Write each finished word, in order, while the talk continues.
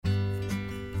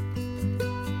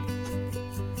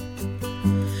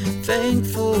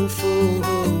thankful for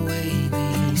the way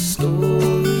these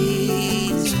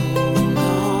stories hold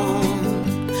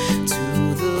on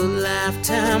to the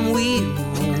lifetime we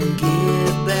won't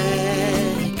get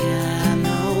back. I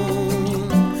know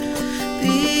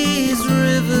these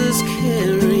rivers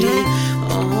carry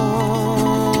on.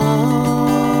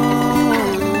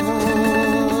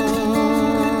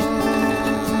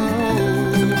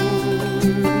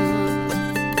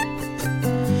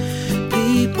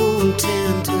 People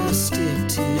tend to stick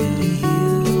to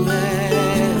you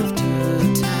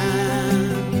after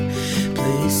time.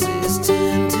 Places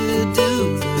tend to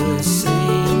do the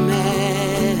same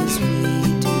as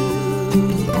we do.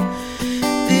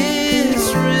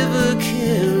 This river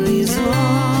carries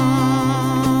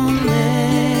on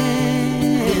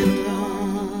and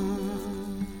on.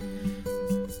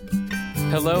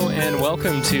 Hello and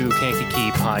welcome to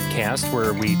Kankakee Podcast,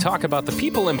 where we talk about the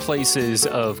people and places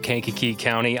of Kankakee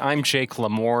County. I'm Jake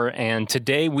Lamore, and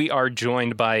today we are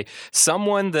joined by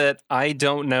someone that I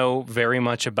don't know very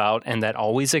much about and that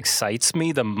always excites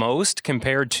me the most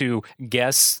compared to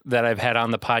guests that I've had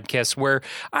on the podcast, where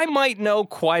I might know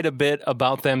quite a bit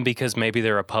about them because maybe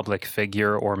they're a public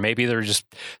figure or maybe they're just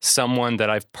someone that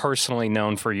I've personally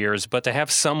known for years. But to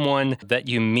have someone that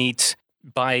you meet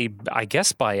by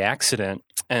accident,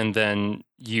 and then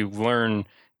you learn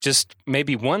just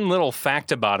maybe one little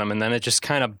fact about them, and then it just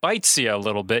kind of bites you a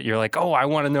little bit. You're like, oh, I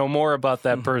want to know more about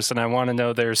that person. I want to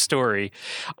know their story.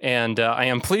 And I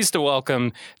am pleased to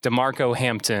welcome DeMarco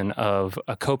Hampton of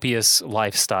A Copious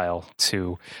Lifestyle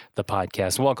to the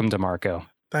podcast. Welcome, DeMarco.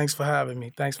 Thanks for having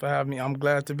me. I'm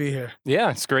glad to be here.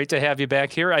 Yeah, it's great to have you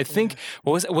back here. I think,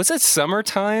 was it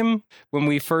summertime when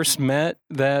we first met?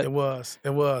 That It was.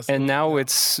 And now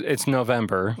it's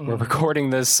November. We're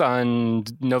recording this on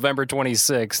November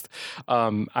 26th.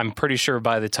 I'm pretty sure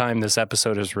by the time this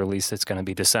episode is released, it's going to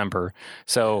be December.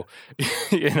 So,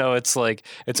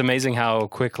 it's amazing how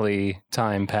quickly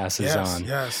time passes on.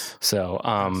 Yes.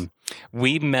 So,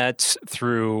 we met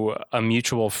through a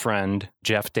mutual friend,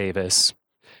 Jeff Davis.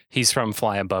 He's from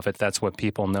Fly Above It. That's what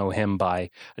people know him by.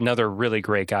 Another really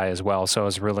great guy as well. So I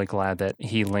was really glad that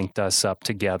he linked us up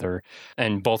together.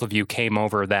 And both of you came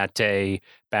over that day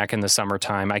back in the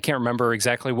summertime. I can't remember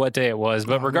exactly what day it was,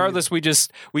 but regardless,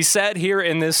 we sat here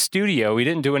in this studio. We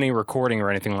didn't do any recording or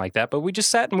anything like that, but we just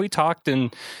sat and we talked,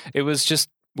 and it was just,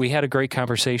 we had a great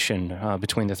conversation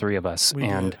between the three of us.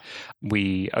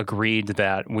 We agreed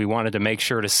that we wanted to make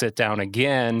sure to sit down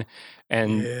again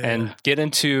and get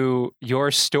into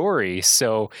your story.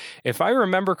 So if I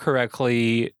remember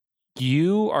correctly,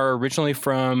 you are originally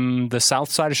from the south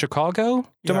side of Chicago,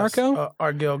 DeMarco? Yes,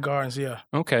 Argyle Gardens, yeah.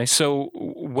 Okay, so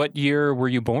what year were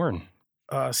you born?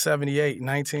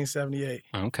 1978.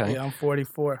 Okay. Yeah, I'm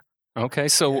 44. Okay,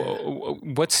 so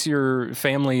what's your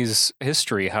family's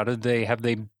history? Had they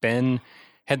been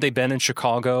in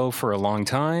Chicago for a long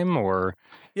time, or?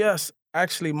 Yes,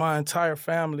 actually, my entire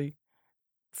family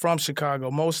from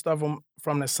Chicago. Most of them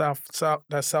from the south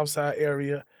side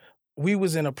area. We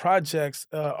was in the projects,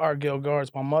 Argyle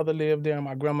Gardens. My mother lived there, and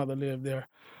my grandmother lived there.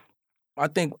 I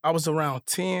think I was around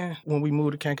 10 when we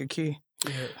moved to Kankakee.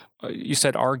 Yeah. You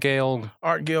said Argyle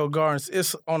Gardens.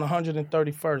 It's on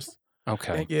 131st.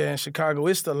 Okay. Yeah, in Chicago.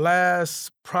 It's the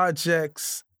last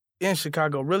projects in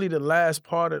Chicago, really the last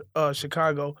part of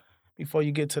Chicago before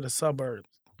you get to the suburbs.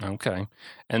 Okay.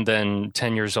 And then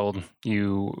 10 years old,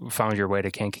 you found your way to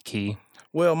Kankakee?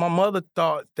 Well, my mother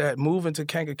thought that moving to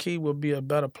Kankakee would be a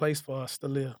better place for us to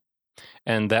live.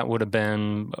 And that would have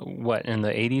been, what, in the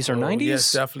 80s or 90s?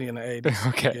 Yes, definitely in the 80s.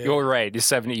 Okay. Yeah. You're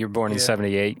right. You're born in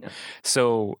 78.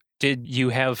 So did you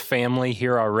have family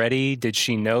here already? Did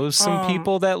she know some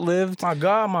people that lived? My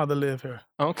godmother lived here.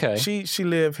 Okay. She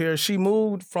lived here. She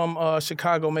moved from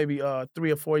Chicago maybe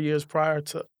 3 or 4 years prior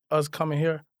to us coming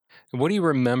here. What do you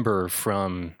remember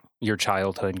from your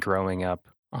childhood growing up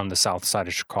on the south side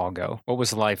of Chicago? What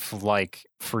was life like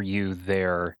for you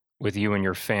there with you and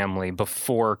your family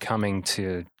before coming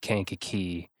to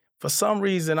Kankakee? For some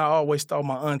reason, I always thought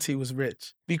my auntie was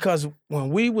rich because when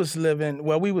we was living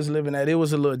at, it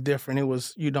was a little different. It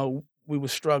was, we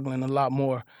was struggling a lot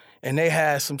more. And they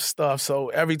had some stuff. So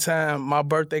every time my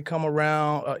birthday come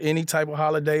around, any type of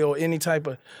holiday or any type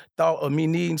of thought of me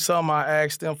needing something, I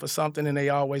asked them for something and they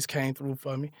always came through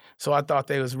for me. So I thought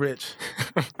they was rich.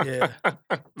 Yeah.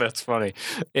 That's funny.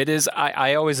 It is.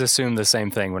 I always assumed the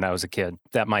same thing when I was a kid,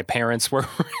 that my parents were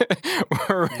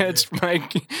rich.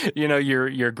 Yeah.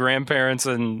 Your grandparents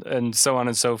and so on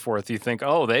and so forth. You think,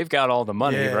 oh, they've got all the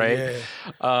money, right? Yeah.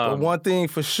 But one thing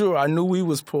for sure, I knew we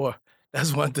was poor.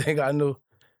 That's one thing I knew.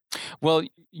 Well,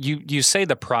 you say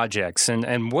the projects,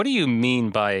 and what do you mean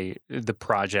by the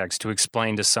projects to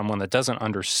explain to someone that doesn't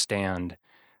understand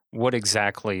what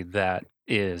exactly that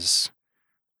is?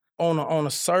 On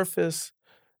a surface,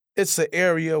 it's an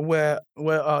area where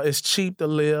it's cheap to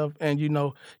live, and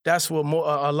that's what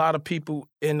a lot of people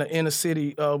in the inner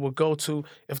city will go to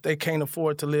if they can't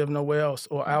afford to live nowhere else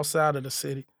or outside of the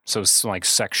city. So it's like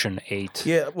Section 8.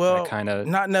 Yeah, well, kind of.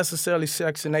 not necessarily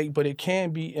Section 8, but it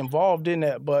can be involved in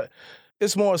that. But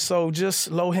it's more so just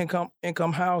low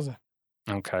income housing.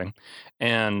 Okay.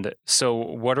 And so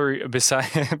what are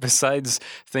besides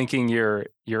thinking your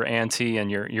auntie and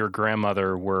your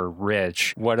grandmother were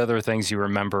rich, what other things you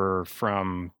remember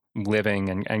from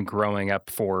living and growing up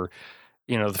for,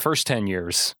 the first 10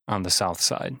 years on the South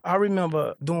Side? I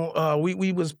remember doing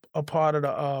we was a part of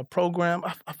the program.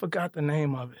 I forgot the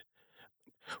name of it.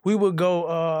 We would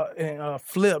go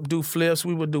and do flips.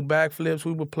 We would do backflips.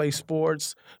 We would play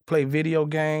sports, play video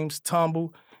games,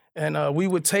 tumble. And we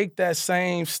would take that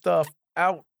same stuff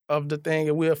out of the thing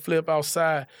and we'll flip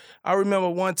outside. I remember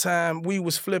one time we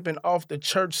was flipping off the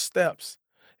church steps.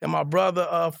 And my brother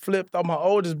my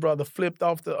oldest brother flipped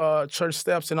off the church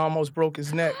steps and almost broke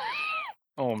his neck.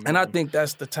 Oh, man. And I think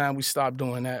that's the time we stopped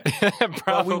doing that. Probably.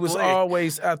 But we was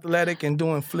always athletic and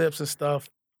doing flips and stuff.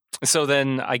 So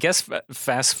then I guess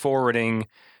fast forwarding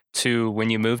to when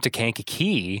you moved to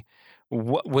Kankakee,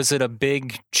 was it a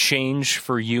big change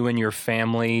for you and your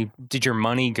family? Did your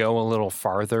money go a little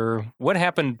farther? What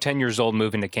happened 10 years old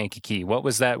moving to Kankakee? What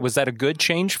was that? Was that a good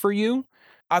change for you?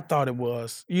 I thought it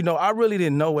was. I really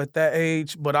didn't know at that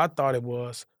age, but I thought it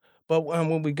was. But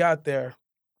when we got there,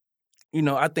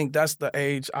 I think that's the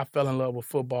age I fell in love with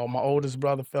football. My oldest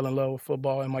brother fell in love with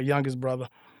football, and my youngest brother.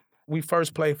 We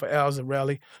first played for Al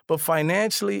Zarelli, but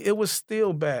financially, it was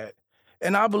still bad.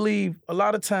 And I believe a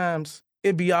lot of times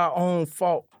it be our own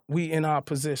fault we in our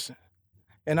position.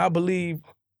 And I believe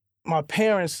my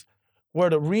parents were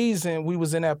the reason we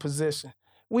was in that position.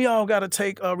 We all got to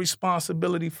take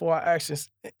responsibility for our actions.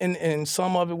 And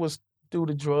some of it was due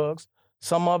to drugs.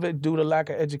 Some of it due to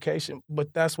lack of education,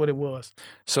 but that's what it was.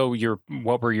 So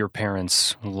what were your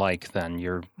parents like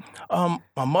then?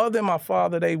 My mother and my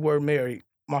father, they were married.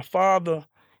 My father,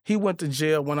 he went to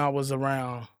jail when I was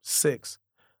around 6.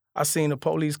 I seen the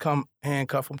police come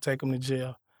handcuff him, take him to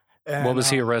jail. And, what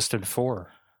was he arrested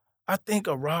for? I think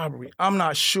a robbery. I'm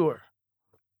not sure,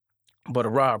 but a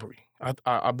robbery,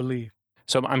 I believe.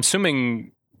 So I'm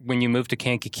assuming when you moved to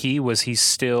Kankakee, was he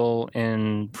still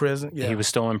in prison? Yeah. He was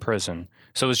still in prison.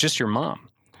 So it was just your mom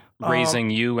raising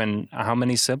you and how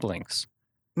many siblings?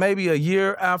 Maybe a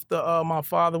year after my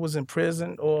father was in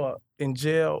prison or in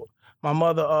jail, my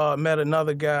mother met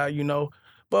another guy,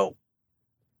 But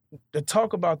to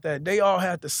talk about that, they all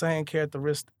had the same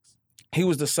characteristics. He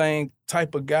was the same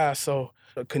type of guy, so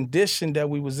the condition that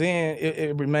we was in,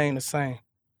 it remained the same.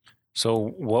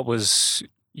 So what was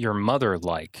your mother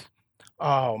like?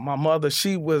 Oh, my mother,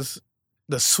 she was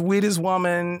the sweetest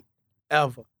woman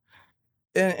ever.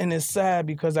 And it's sad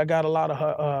because I got a lot of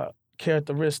her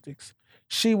characteristics.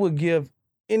 She would give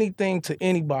anything to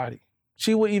anybody.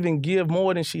 She would even give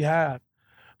more than she had.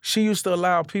 She used to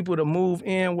allow people to move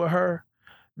in with her.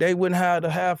 They wouldn't have the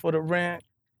half of the rent.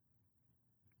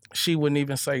 She wouldn't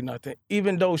even say nothing,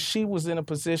 even though she was in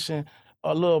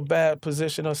a little bad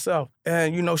position herself.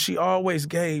 And, she always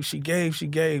gave. She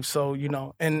gave. So,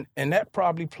 and that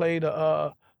probably played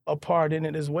a part in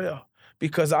it as well,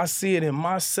 because I see it in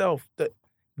myself that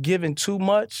giving too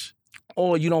much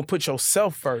or you don't put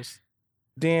yourself first,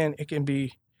 then it can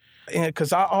be,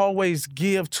 because I always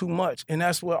give too much. And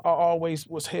that's where I always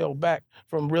was held back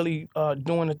from really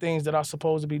doing the things that I'm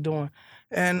supposed to be doing.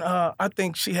 And I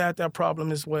think she had that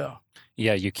problem as well.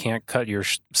 Yeah, you can't cut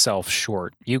yourself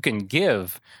short. You can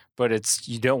give, but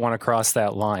you don't want to cross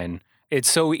that line. It's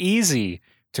so easy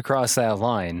to cross that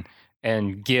line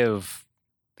and give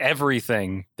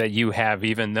everything that you have,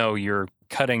 even though you're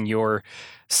cutting your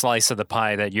slice of the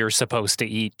pie that you're supposed to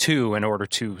eat too in order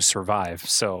to survive.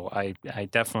 So I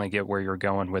definitely get where you're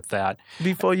going with that.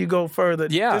 Before you go further,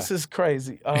 yeah. This is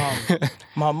crazy.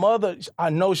 My mother, I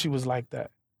know she was like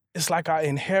that. It's like I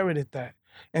inherited that.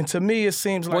 And to me, it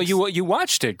seems like... Well, you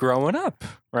watched it growing up,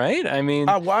 right? I mean...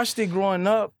 I watched it growing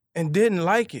up and didn't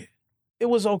like it. It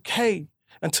was okay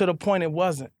until the point it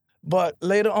wasn't. But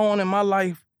later on in my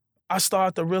life, I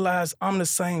started to realize I'm the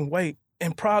same way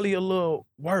and probably a little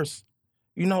worse,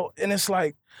 And it's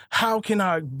like, how can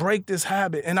I break this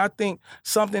habit? And I think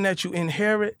something that you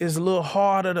inherit is a little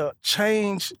harder to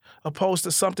change opposed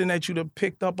to something that you'd have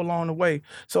picked up along the way.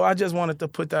 So I just wanted to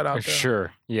put that out there.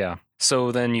 Sure, yeah.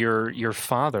 So then your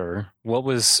father, what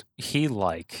was he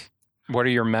like What are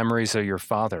your memories of your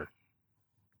father?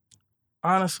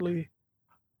 Honestly,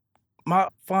 my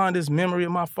fondest memory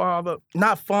of my father,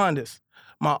 not fondest,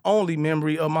 my only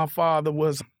memory of my father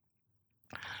was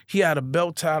he had a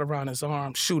belt tied around his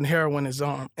arm, shooting heroin in his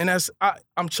arm. And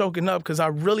I'm choking up because I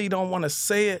really don't want to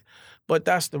say it, but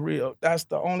that's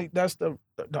the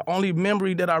only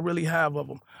memory that I really have of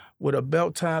him, with a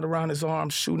belt tied around his arm,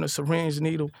 shooting a syringe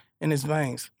needle in his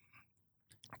veins.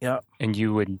 Yeah. And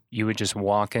you would just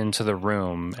walk into the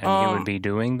room and he would be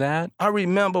doing that? I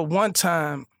remember one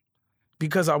time,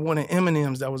 because I wanted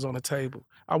M&Ms that was on the table,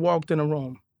 I walked in the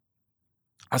room.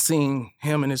 I seen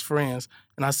him and his friends,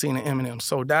 and I seen an M&M.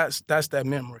 So that's that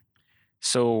memory.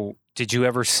 So did you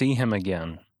ever see him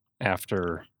again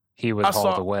after he was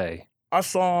hauled away? I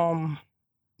saw him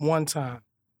one time.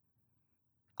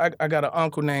 I got an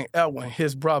uncle named Edwin,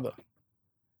 his brother.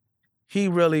 He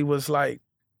really was like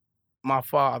my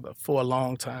father for a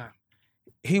long time.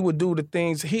 He would do the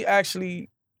things. He actually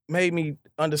made me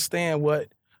understand what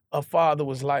a father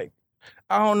was like.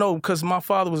 I don't know, because my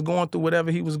father was going through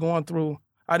whatever he was going through.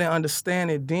 I didn't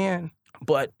understand it then,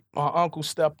 but my uncle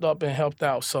stepped up and helped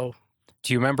out. So,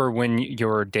 do you remember when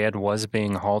your dad was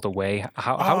being hauled away?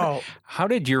 How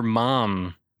did your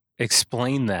mom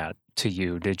explain that to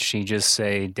you? Did she just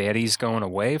say, "Daddy's going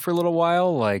away for a little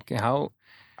while"? Like how?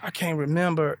 I can't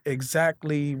remember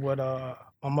exactly what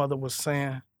my mother was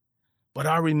saying, but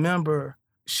I remember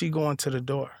she going to the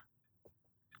door.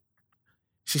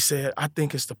 She said, "I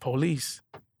think it's the police."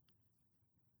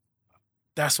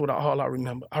 That's all I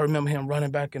remember. I remember him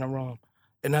running back in the room,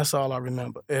 and that's all I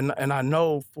remember. And I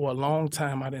know for a long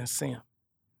time I didn't see him.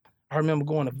 I remember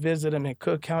going to visit him in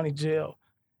Cook County Jail.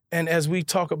 And as we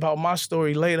talk about my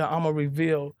story later, I'm going to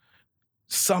reveal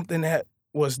something that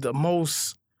was the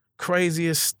most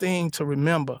craziest thing to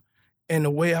remember, and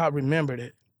the way I remembered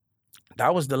it.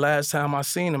 That was the last time I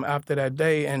seen him after that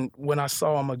day. And when I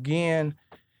saw him again,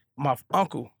 my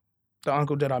uncle, the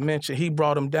uncle that I mentioned, he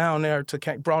brought him down here to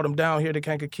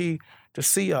Kankakee to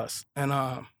see us. And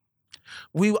I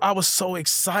was so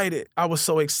excited.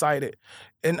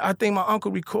 And I think my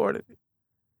uncle recorded it.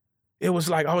 It was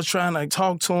like I was trying to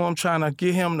talk to him, trying to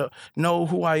get him to know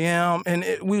who I am. And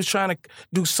we was trying to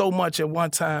do so much at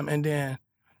one time. And then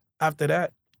after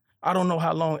that, I don't know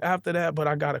how long after that, but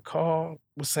I got a call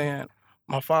was saying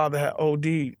my father had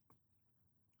OD'd.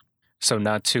 So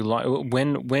not too long.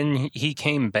 When he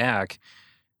came back,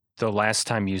 the last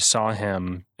time you saw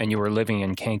him and you were living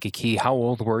in Kankakee, how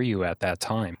old were you at that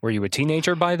time? Were you a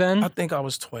teenager by then? I think I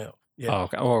was 12. Yeah. Oh,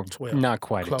 okay. Or 12. Not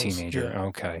quite Close, a teenager. yeah.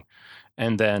 Okay.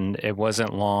 And then it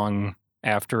wasn't long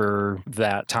after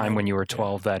that time when you were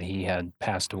 12 that he had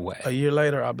passed away. A year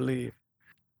later, I believe.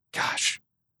 Gosh.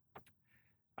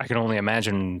 I can only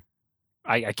imagine.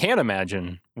 I can't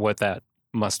imagine what that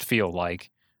must feel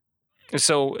like.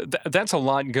 So that's a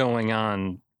lot going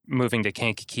on, moving to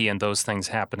Kankakee and those things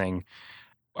happening.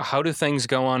 How do things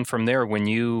go on from there when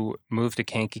you move to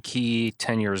Kankakee,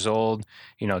 10 years old,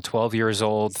 12 years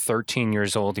old, 13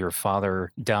 years old, your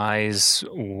father dies?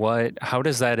 How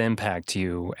does that impact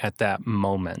you at that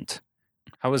moment?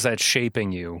 How is that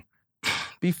shaping you?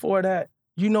 Before that,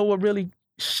 what really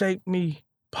shaped me?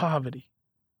 Poverty.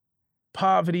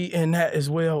 Poverty and that as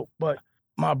well. But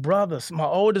my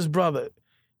oldest brother,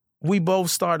 we both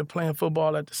started playing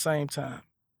football at the same time.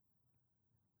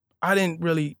 I didn't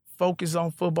really focus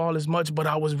on football as much, but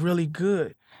I was really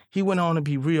good. He went on to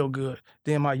be real good.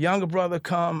 Then my younger brother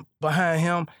come behind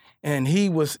him, and it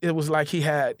was like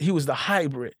he was the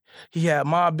hybrid. He had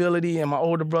my ability and my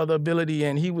older brother ability,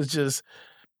 and he was just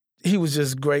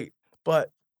great.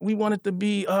 But we wanted to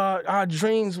be, our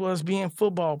dreams was being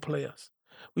football players.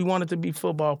 We wanted to be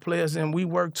football players, and we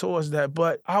worked towards that.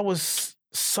 But I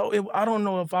don't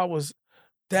know if I was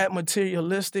that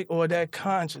materialistic or that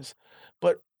conscious,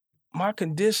 but my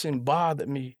condition bothered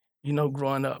me,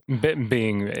 growing up.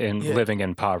 Living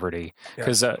in poverty.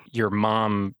 Because your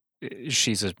mom,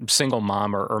 she's a single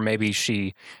mom, or maybe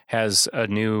she has a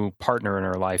new partner in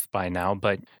her life by now,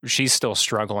 but she's still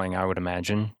struggling, I would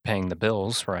imagine, paying the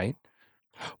bills, right?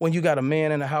 When you got a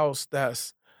man in the house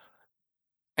that's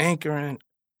anchoring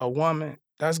a woman,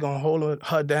 that's going to hold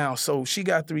her down. So she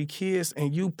got 3 kids,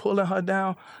 and you pulling her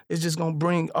down is just going to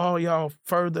bring all y'all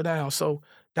further down. So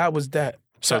that was that.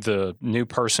 So the new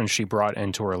person she brought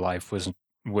into her life was...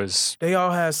 They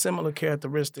all had similar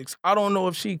characteristics. I don't know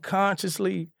if she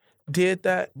consciously did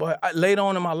that, but later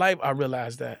on in my life, I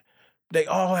realized that. They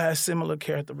all had similar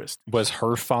characteristics. Was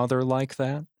her father like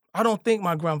that? I don't think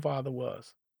my grandfather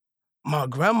was. My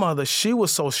grandmother, she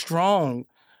was so strong.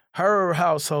 Her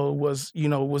household was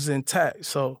intact.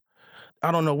 So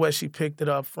I don't know where she picked it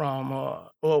up from.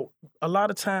 Or a lot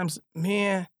of times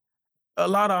a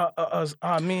lot of us,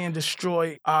 our men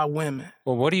destroy our women.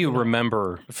 Well, what do you You know.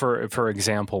 remember, for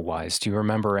example-wise? Do you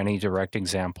remember any direct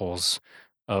examples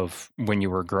of when you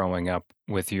were growing up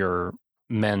with your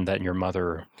men that your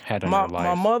mother had in her life?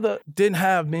 My mother didn't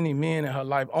have many men in her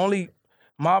life. Only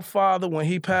my father, when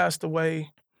he passed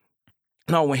away,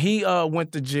 when he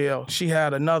went to jail, she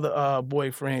had another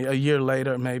boyfriend a year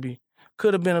later, maybe.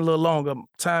 Could have been a little longer.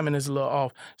 Timing is a little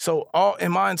off. So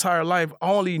in my entire life, I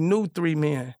only knew 3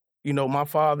 men. You know, my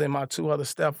father and my 2 other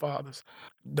stepfathers.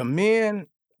 The men,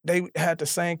 they had the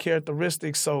same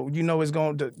characteristics, so you know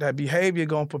that behavior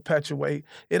gonna perpetuate.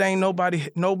 It ain't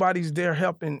nobody's there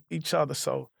helping each other,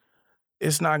 so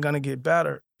it's not gonna get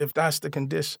better if that's the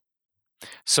condition.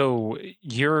 So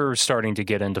you're starting to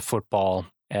get into football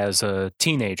as a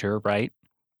teenager, right?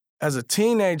 As a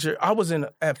teenager, I was in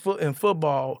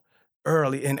football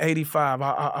early in '85.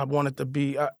 I wanted to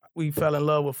be. We fell in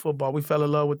love with football. We fell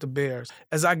in love with the Bears.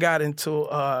 As I got into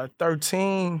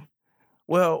 13,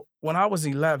 well, when I was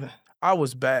 11, I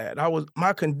was bad.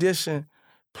 My condition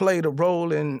played a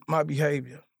role in my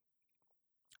behavior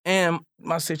and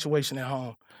my situation at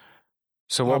home.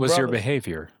 So My what was your brothers-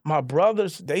 behavior? My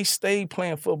brothers, they stayed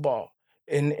playing football,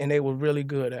 and they were really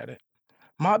good at it.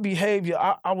 My behavior,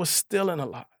 I was stealing a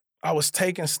lot. I was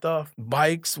taking stuff,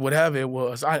 bikes, whatever it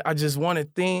was. I just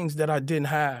wanted things that I didn't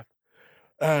have.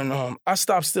 And I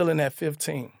stopped stealing at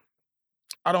 15.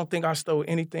 I don't think I stole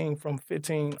anything from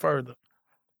 15 further.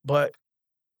 But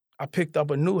I picked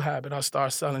up a new habit. I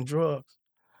started selling drugs.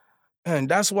 And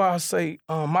that's why I say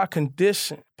my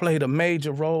condition played a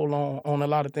major role on a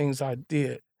lot of things I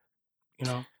did, you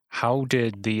know. How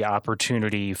did the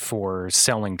opportunity for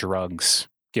selling drugs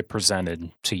get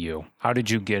presented to you? How did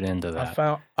you get into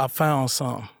that? I found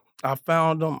some. I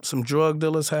found them. Some drug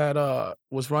dealers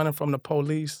was running from the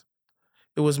police.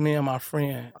 It was me and my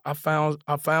friend. I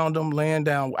found them laying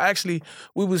down. Actually,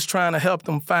 we was trying to help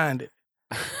them find it,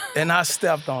 and I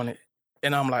stepped on it.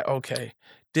 And I'm like, okay,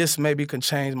 this maybe can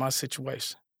change my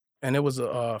situation. And it was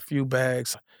a few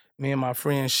bags. Me and my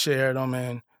friend shared them,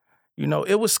 and you know,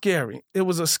 it was scary. It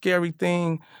was a scary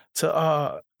thing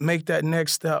to make that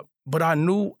next step. But I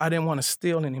knew I didn't want to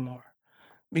steal anymore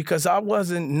because I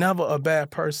wasn't never a bad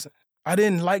person. I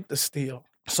didn't like to steal.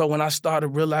 So when I started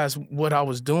to realize what I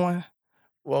was doing,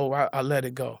 well, I let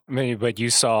it go. I mean, but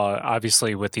you saw,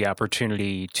 obviously, with the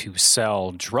opportunity to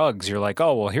sell drugs, you're like,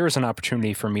 oh, well, here's an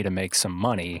opportunity for me to make some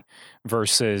money.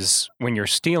 Versus when you're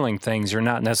stealing things, you're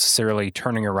not necessarily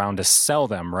turning around to sell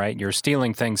them, right? You're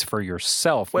stealing things for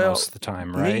yourself most of the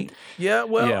time, right? Yeah,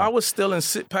 I was stealing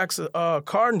packs of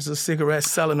cartons of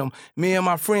cigarettes, selling them. Me and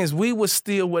my friends, we would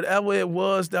steal whatever it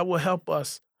was that would help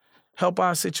us. Help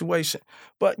our situation.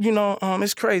 But, you know,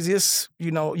 it's crazy. It's, you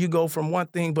know, you go from one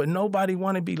thing, but nobody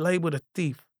want to be labeled a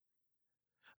thief.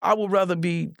 I would rather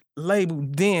be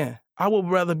labeled then. I would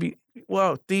rather be,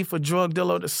 thief or drug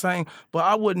dealer the same, but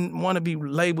I wouldn't want to be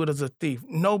labeled as a thief.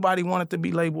 Nobody wanted to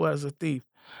be labeled as a thief.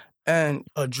 And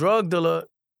a drug dealer,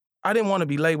 I didn't want to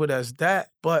be labeled as that,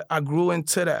 but I grew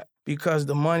into that because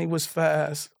the money was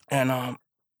fast and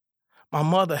my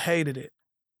mother hated it.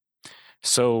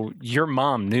 So your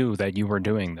mom knew that you were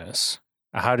doing this.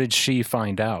 How did she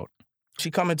find out?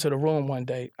 She come into the room one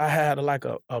day. I had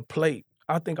a plate.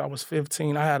 I think I was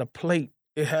 15. I had a plate.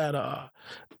 It had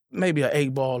maybe an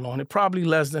 8-ball on it, probably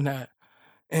less than that.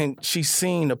 And she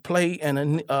seen the plate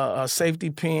and a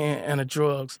safety pin and the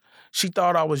drugs. She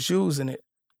thought I was using it.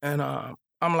 And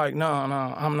I'm like, no,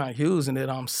 I'm not using it.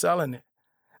 I'm selling it.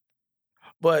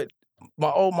 But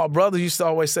my brother used to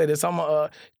always say this.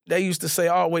 They used to say,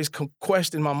 always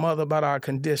question my mother about our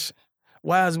condition.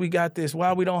 Why is we got this?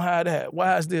 Why we don't have that?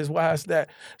 Why is this? Why is that?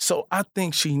 So I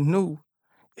think she knew.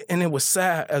 And it was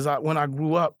sad when I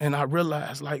grew up and I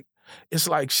realized, like, it's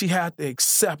like she had to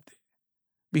accept it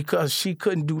because she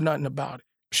couldn't do nothing about it.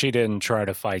 She didn't try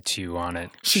to fight you on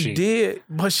it. She did,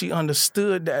 but she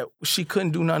understood that she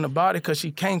couldn't do nothing about it because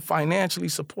she can't financially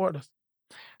support us.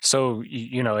 So,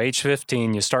 you know, age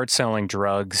 15, you start selling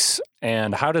drugs.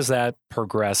 And how does that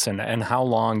progress? And how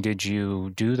long did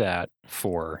you do that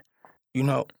for? You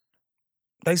know,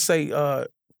 they say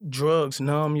drugs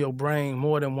numb your brain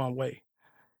more than one way.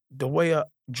 The way a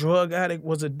drug addict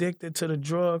was addicted to the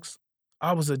drugs,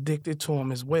 I was addicted to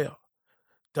them as well.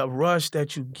 The rush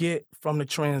that you get from the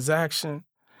transaction.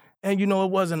 And, you know,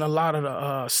 it wasn't a lot of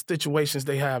the situations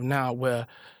they have now where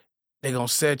they're going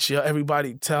to set you up,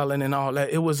 everybody telling and all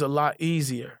that. It was a lot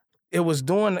easier. It was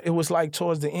like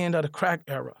towards the end of the crack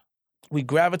era. We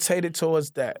gravitated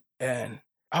towards that. And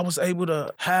I was able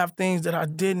to have things that I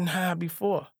didn't have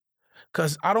before.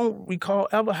 because I don't recall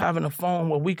ever having a phone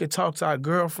where we could talk to our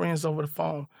girlfriends over the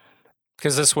phone.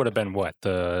 Because this would have been what,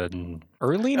 the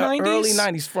early 90s? Early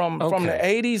 90s, from the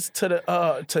Okay.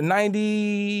 80s to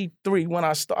 93 when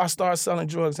I started selling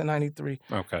drugs in 93.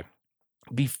 Okay.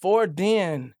 Before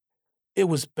then, it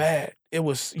was bad. It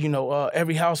was,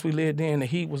 every house we lived in, the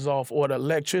heat was off or the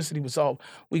electricity was off.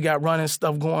 We got running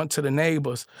stuff going to the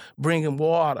neighbors, bringing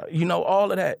water,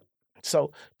 all of that.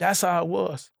 So that's how it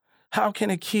was. How can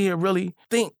a kid really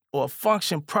think or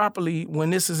function properly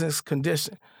when this is his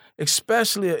condition?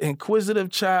 Especially an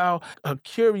inquisitive child, a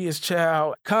curious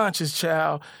child, conscious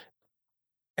child,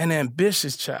 an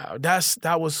ambitious child.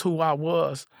 That was who I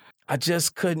was. I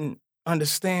just couldn't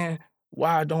understand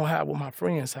why I don't have what my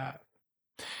friends have.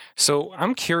 So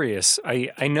I'm curious.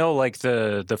 I know like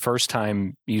the first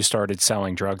time you started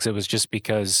selling drugs, it was just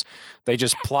because they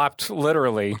just plopped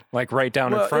literally like right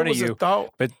down in front it was of a you.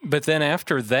 thought. But then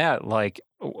after that, like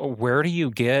where do you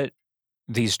get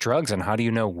these drugs and how do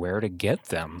you know where to get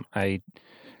them?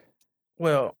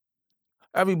 Well,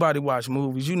 everybody watch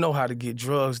movies. You know how to get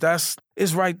drugs.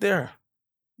 It's right there.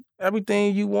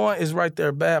 Everything you want is right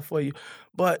there, bad for you.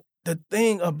 But the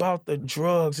thing about the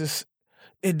drugs is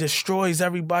it destroys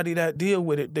everybody that deal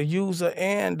with it, the user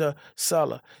and the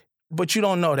seller. But you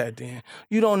don't know that then.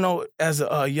 You don't know as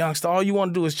a youngster. All you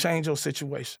want to do is change your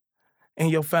situation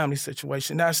and your family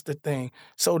situation. That's the thing.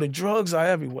 So the drugs are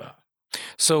everywhere.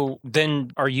 So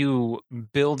then are you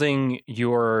building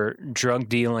your drug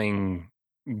dealing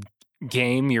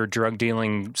game, your drug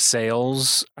dealing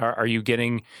sales? Are you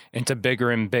getting into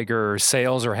bigger and bigger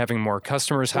sales or having more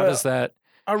customers? How does that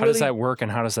work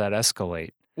and how does that escalate?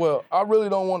 Well, I really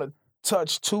don't want to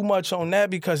touch too much on that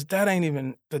because that ain't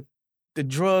even the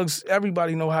drugs.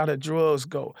 Everybody know how the drugs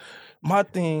go. My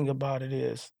thing about it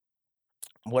is,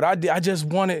 what I did, I just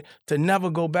wanted to never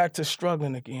go back to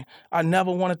struggling again. I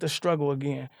never wanted to struggle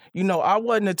again. I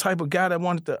wasn't the type of guy that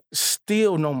wanted to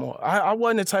steal no more. I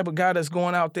wasn't the type of guy that's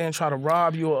going out there and try to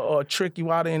rob you or trick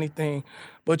you out of anything.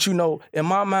 But, in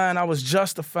my mind, I was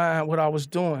justifying what I was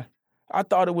doing. I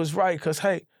thought it was right because,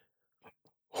 hey,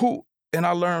 and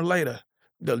I learned later,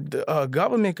 the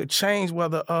government could change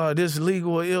whether this is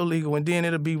legal or illegal, and then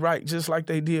it'll be right, just like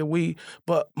they did weed.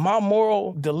 But my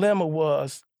moral dilemma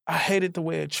was I hated the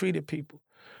way it treated people.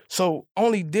 So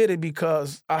only did it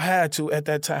because I had to at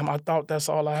that time. I thought that's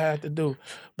all I had to do.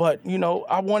 But,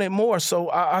 I wanted more. So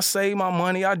I saved my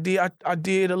money. I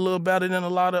did a little better than a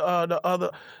lot of the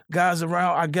other guys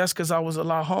around, I guess because I was a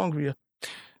lot hungrier.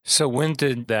 So when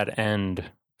did that end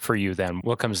for you then?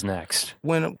 What comes next?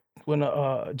 When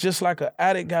just like an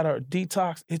addict got a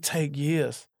detox, it take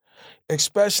years,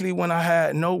 especially when I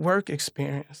had no work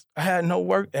experience. I had no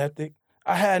work ethic.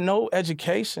 I had no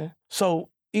education. So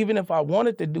even if I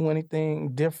wanted to do anything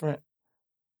different,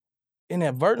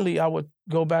 inadvertently, I would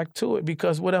go back to it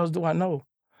because what else do I know?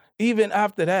 Even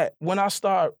after that, when I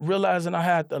started realizing I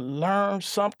had to learn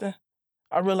something,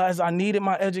 I realized I needed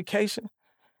my education.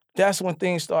 That's when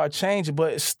things started changing.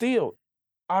 But still,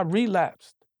 I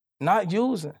relapsed, not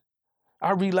using.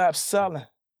 I relapsed selling.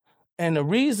 And the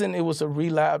reason it was a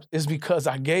relapse is because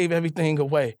I gave everything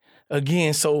away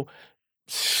again. So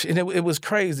it was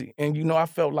crazy. And, I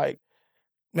felt like,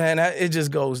 man, it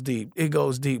just goes deep. It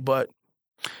goes deep. But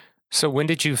so when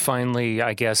did you finally,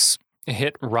 I guess,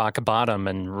 hit rock bottom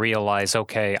and realize,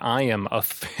 okay, I am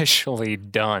officially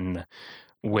done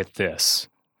with this?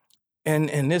 And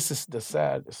this is the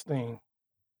saddest thing.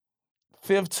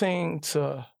 15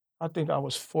 to, I think I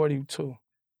was 42.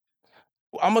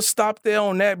 I'm going to stop there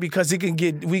on that because we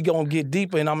going to get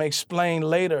deeper and I'm going to explain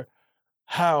later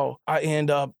how I end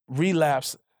up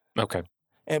relapsing. Okay.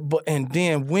 And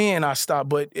then when I stopped,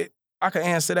 but I can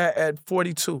answer that at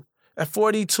 42. At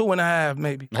 42 and a half,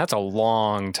 maybe. That's a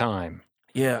long time.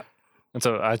 Yeah.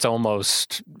 That's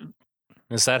almost,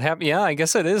 is that half? Yeah, I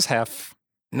guess it is half.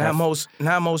 Not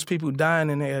most people dying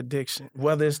in their addiction,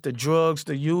 whether it's the drugs,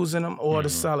 the using them, or the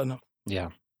selling them. Yeah.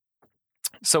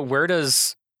 So where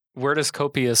does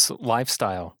copious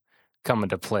lifestyle come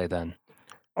into play then?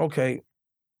 Okay.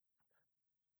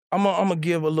 I'm gonna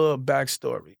give a little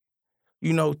backstory.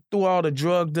 Through all the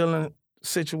drug dealing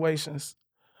situations,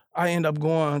 I end up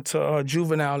going to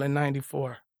juvenile in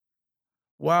 94.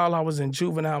 While I was in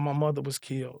juvenile, my mother was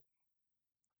killed.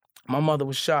 My mother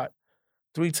was shot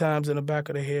 3 times in the back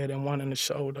of the head and 1 in the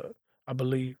shoulder, I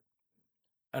believe.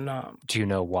 And do you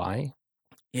know why?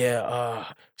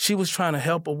 Yeah, she was trying to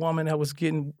help a woman that was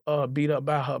getting beat up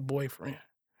by her boyfriend.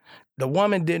 The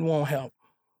woman didn't want help.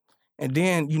 And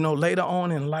then, later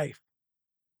on in life,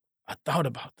 I thought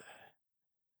about that.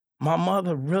 My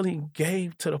mother really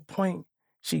gave to the point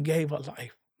she gave her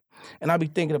life. And I be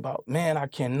thinking about, man, I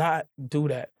cannot do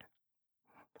that.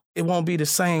 It won't be the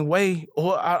same way,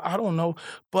 or I don't know.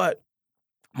 But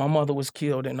my mother was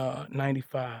killed in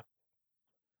 95.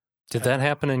 Did that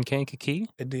happen in Kankakee?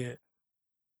 It did.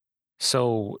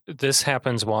 So this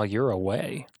happens while you're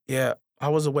away. Yeah, I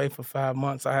was away for 5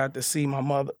 months. I had to see my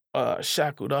mother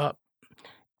shackled up.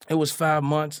 It was 5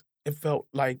 months. It felt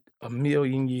like a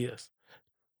million years.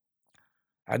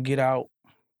 I get out.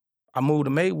 I moved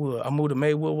to Maywood. I moved to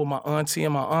Maywood with my auntie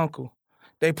and my uncle.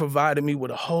 They provided me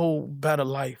with a whole better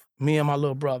life, me and my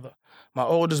little brother. My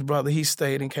oldest brother, he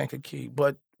stayed in Kankakee,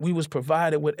 but we was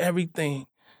provided with everything.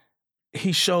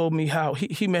 He showed me how,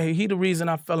 he the reason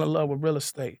I fell in love with real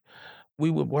estate. We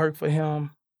would work for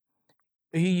him.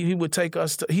 He would take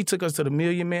us to, he took us to the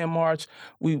Million Man March.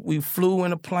 We flew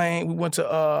in a plane. We went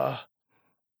to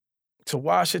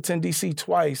Washington, D.C.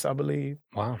 twice, I believe.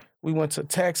 Wow. We went to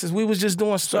Texas. We was just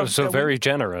doing stuff. So very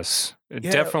generous.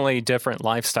 Yeah. Definitely different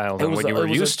lifestyle than what you were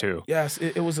used to. Yes,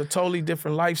 it was a totally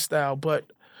different lifestyle,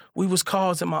 but we was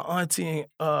causing my auntie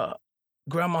and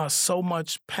grandma so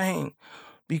much pain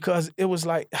because it was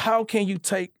like, how can you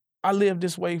take, I lived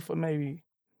this way for maybe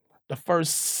the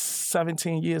first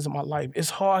 17 years of my life. It's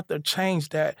hard to change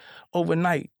that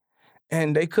overnight.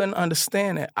 And they couldn't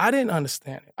understand it. I didn't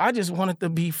understand it. I just wanted to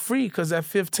be free because at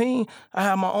 15, I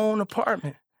had my own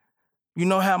apartment. You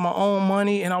know, had my own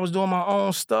money and I was doing my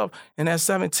own stuff. And at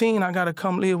 17, I got to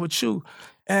come live with you.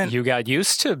 And you got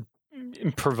used to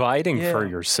providing for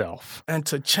yourself. And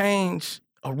to change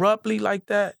abruptly like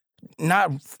that,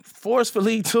 not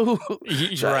forcefully too,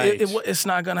 right. It's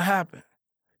not going to happen.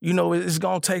 You know, it's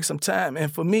going to take some time.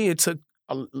 And for me, it took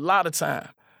a lot of time.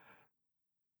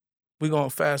 We're going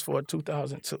to fast forward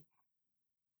 2002.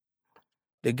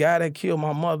 The guy that killed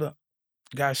my mother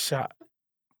got shot.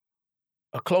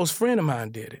 A close friend of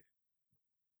mine did it.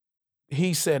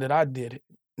 He said that I did it.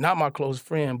 Not my close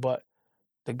friend, but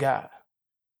the guy.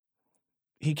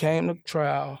 He came to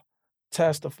trial,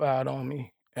 testified on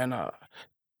me. And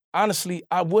honestly,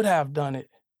 I would have done it,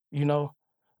 you know.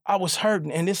 I was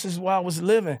hurting, and this is why I was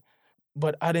living,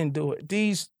 but I didn't do it.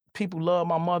 These people love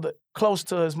my mother close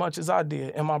to as much as I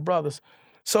did, and my brothers.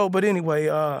 So, but anyway.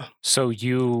 So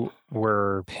you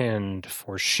were pinned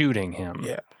for shooting him?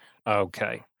 Yeah.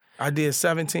 Okay. I did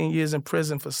 17 years in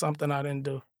prison for something I didn't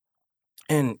do.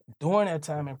 And during that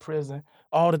time in prison,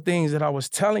 all the things that I was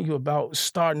telling you about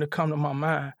starting to come to my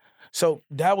mind. So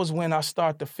that was when I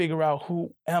started to figure out,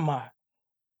 who am I?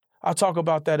 I talk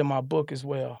about that in my book as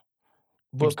well.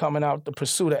 Book coming out, The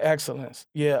Pursuit of Excellence.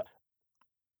 Yeah.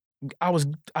 I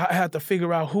had to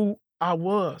figure out who I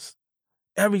was,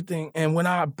 everything. And when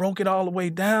I broke it all the way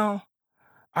down,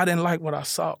 I didn't like what I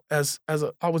saw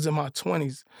I was in my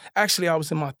 20s. Actually, I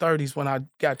was in my 30s when I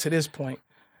got to this point.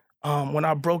 When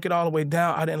I broke it all the way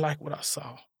down, I didn't like what I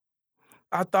saw.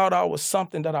 I thought I was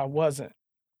something that I wasn't.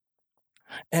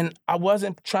 And I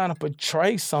wasn't trying to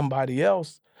portray somebody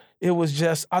else. It was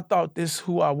just, I thought this is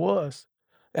who I was.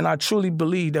 And I truly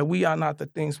believe that we are not the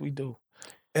things we do.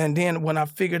 And then when I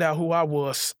figured out who I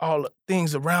was, all the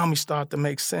things around me started to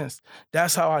make sense.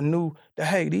 That's how I knew that,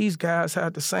 hey, these guys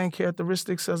had the same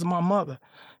characteristics as my mother.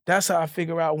 That's how I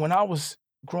figured out when I was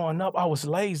growing up, I was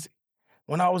lazy.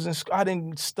 When I was in school, I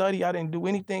didn't study, I didn't do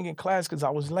anything in class because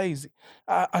I was lazy.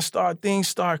 Things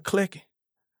started clicking.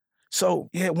 So,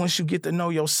 yeah, once you get to know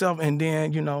yourself and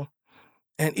then, you know,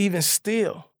 and even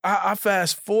still, I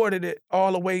fast forwarded it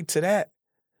all the way to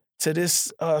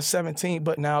this 17,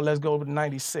 but now let's go over to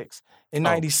 96. In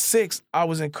 96, I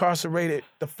was incarcerated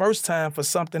the first time for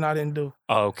something I didn't do.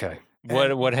 Oh, okay.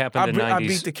 What happened in 90s? I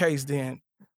beat the case then.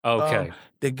 Okay.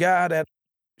 The guy that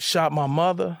shot my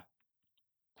mother,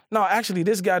 no, actually,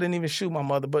 this guy didn't even shoot my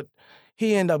mother, but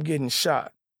he ended up getting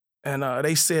shot. And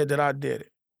they said that I did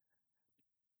it.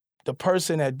 The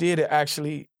person that did it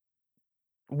actually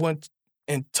went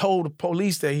and told the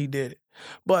police that he did it.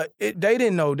 But they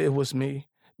didn't know that it was me.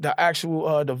 The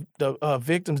actual the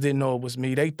victims didn't know it was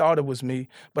me. They thought it was me,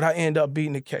 but I ended up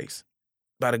beating the case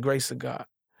by the grace of God.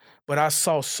 But I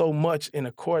saw so much in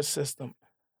the court system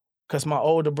because my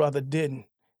older brother didn't.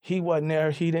 He wasn't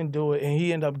there. He didn't do it, and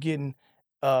he ended up getting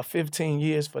 15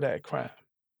 years for that crime.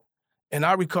 And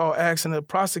I recall asking the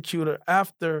prosecutor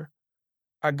after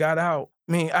I got out,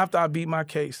 after I beat my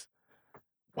case,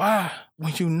 why,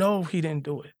 when you know he didn't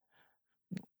do it?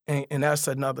 And that's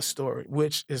another story,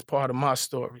 which is part of my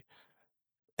story.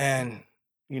 And,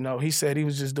 you know, he said he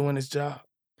was just doing his job.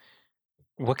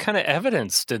 What kind of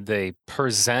evidence did they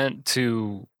present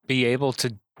to be able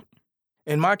to?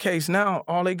 In my case now,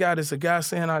 all they got is a guy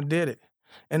saying I did it.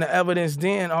 And the evidence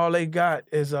then, all they got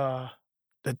is the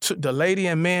lady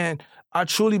and man, I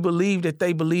truly believe that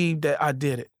they believe that I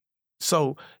did it.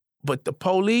 So, but the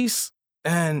police,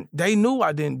 and they knew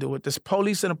I didn't do it. The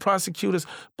police and the prosecutors,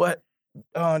 but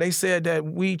they said that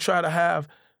we try to have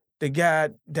the guy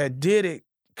that did it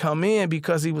come in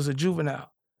because he was a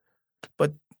juvenile.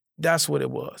 But that's what it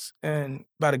was. And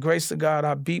by the grace of God,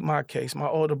 I beat my case. My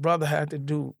older brother had to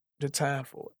do the time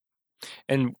for it.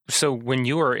 And so when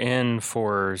you were in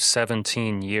for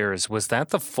 17 years, was that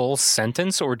the full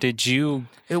sentence, or did you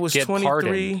It was get 23.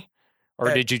 pardoned? Or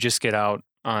at- did you just get out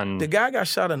on... The guy got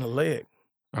shot in the leg,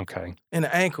 Okay. in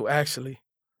the ankle, actually.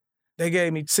 They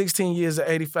gave me 16 years at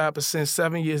 85%,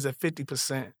 7 years at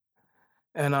 50%.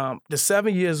 And the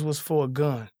 7 years was for a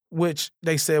gun, which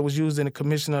they said was used in the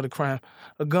commission of the crime.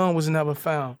 A gun was never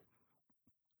found.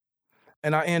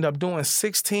 And I ended up doing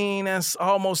 16 and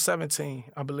almost 17,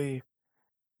 I believe.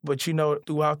 But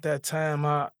throughout that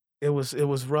time, it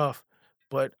was rough.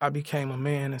 But I became a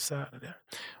man inside of there.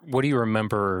 What do you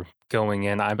remember going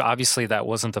in? Obviously, that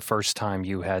wasn't the first time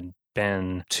you had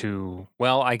been to...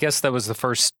 Well, I guess that was the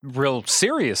first real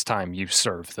serious time you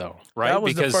served, though, right? That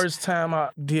was the first time I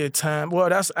did time. Well,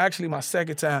 that's actually my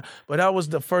second time. But that was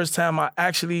the first time I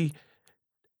actually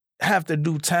have to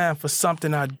do time for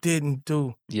something I didn't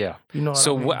do. Yeah. You know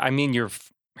what I mean?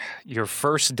 Your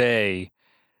first day,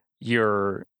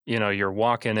 you're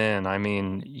walking in. I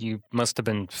mean, you must have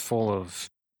been full of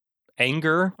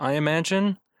anger, I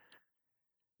imagine.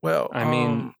 Well, I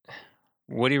mean,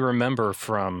 what do you remember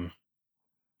from...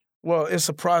 Well, it's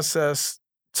a process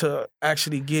to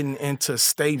actually getting into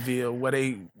Stateville where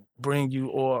they bring you,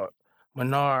 or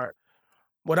Menard.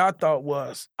 What I thought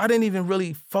was, I didn't even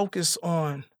really focus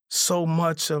on so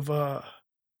much of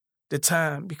the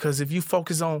time, because if you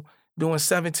focus on doing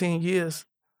 17 years,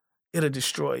 it'll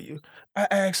destroy you. I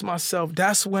asked myself,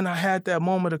 that's when I had that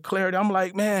moment of clarity. I'm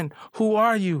like, man, who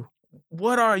are you?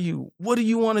 What are you? What do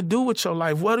you want to do with your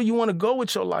life? Where do you want to go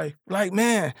with your life? Like,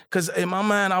 man, because in my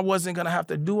mind, I wasn't going to have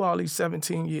to do all these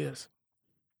 17 years.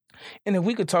 And if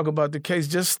we could talk about the case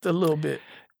just a little bit.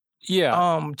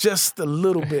 Yeah. Just a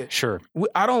little bit. Sure.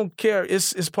 I don't care.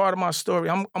 It's part of my story.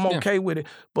 I'm okay with it.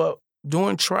 But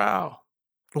during trial,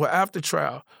 or after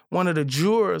trial, one of the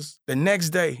jurors, the next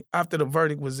day after the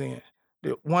verdict was in,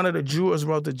 one of the jurors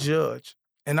wrote the judge,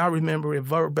 and I remember it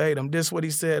verbatim. This is what he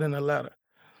said in the letter.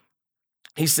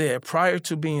 He said, prior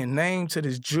to being named to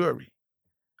this jury,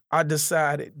 I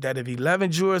decided that if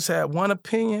 11 jurors had one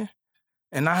opinion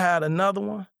and I had another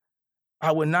one,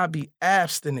 I would not be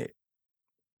abstinent.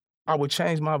 I would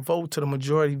change my vote to the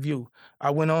majority view. I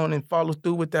went on and followed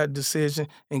through with that decision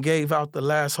and gave out the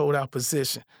last holdout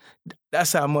position.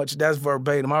 That's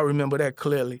verbatim. I remember that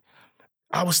clearly.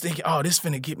 I was thinking, oh, this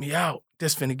finna get me out.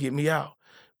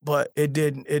 But it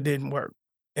didn't work.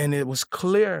 And it was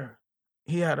clear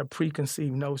he had a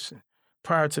preconceived notion.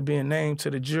 Prior to being named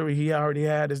to the jury, he already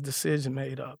had his decision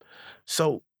made up.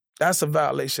 So that's a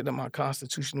violation of my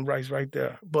constitutional rights right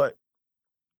there. But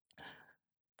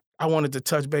I wanted to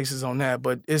touch bases on that,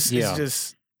 but it's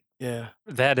just, yeah.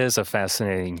 That is a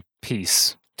fascinating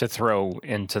piece to throw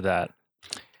into that.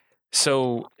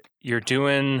 So you're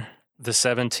doing the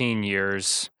 17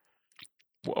 years.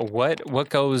 What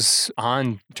goes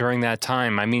on during that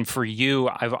time? I mean, for you,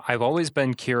 I've always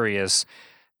been curious.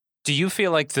 Do you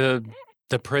feel like the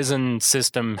prison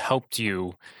system helped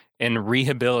you in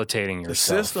rehabilitating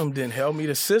yourself? The system didn't help me.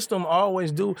 The system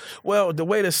always do. Well, the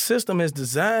way the system is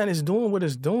designed is doing what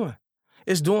it's doing.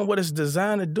 It's doing what it's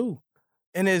designed to do.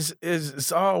 And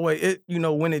it's always,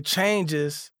 when it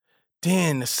changes,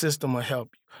 then the system will help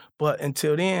you. But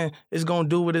until then, it's going to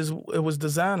do what it was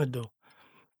designed to do.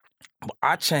 But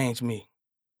I changed me.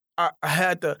 I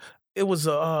had to, it was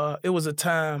a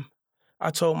time I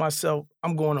told myself,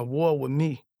 I'm going to war with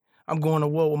me. I'm going to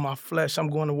war with my flesh. I'm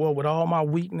going to war with all my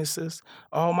weaknesses,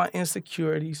 all my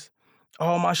insecurities,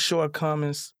 all my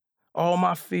shortcomings, all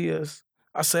my fears.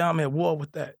 I say I'm at war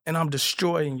with that, and I'm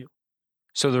destroying you.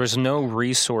 So there was no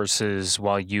resources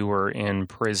while you were in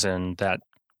prison that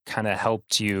kind of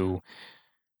helped you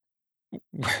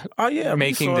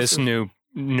making resources. This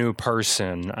new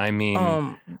person. I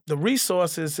mean, the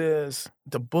resources is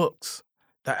the books,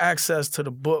 the access to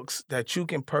the books that you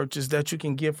can purchase, that you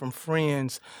can get from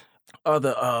friends,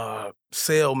 other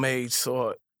cellmates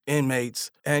or inmates.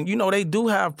 And, they do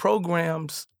have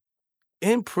programs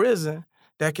in prison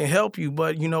that can help you.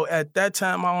 But, at that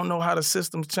time, I don't know how the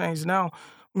system's changed now.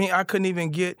 I mean, I couldn't even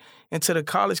get into the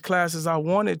college classes I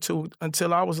wanted to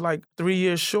until I was like 4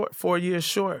 years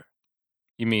short.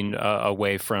 You mean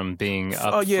away from being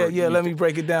up? Oh yeah, for, yeah. Let me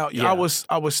break it down. Yeah.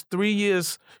 I was 3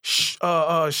 years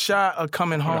shy of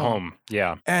coming home.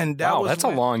 Yeah. And that Wow, was that's a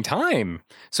long time.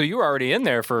 So you were already in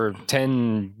there for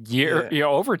 10 years, Yeah.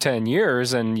 over 10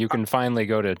 years, and you can finally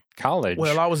go to college.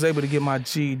 Well, I was able to get my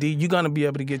GED. You're gonna be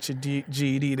able to get your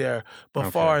GED there. But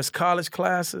Okay. far as college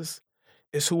classes,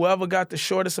 it's whoever got the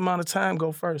shortest amount of time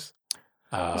go first.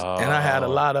 And I had a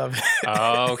lot of it.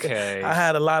 Okay. I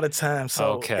had a lot of time,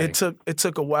 so Okay. it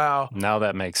took a while. Now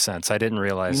that makes sense. I didn't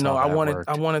realize You know, how I that wanted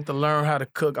worked. to learn how to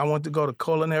cook. I wanted to go to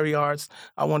culinary arts.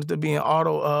 I wanted to be in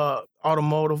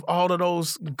automotive, all of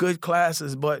those good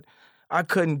classes, but I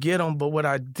couldn't get them. But what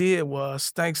I did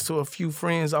was, thanks to a few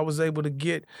friends, I was able to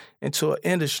get into an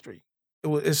industry.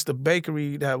 It's the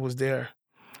bakery that was there.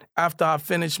 After I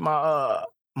finished my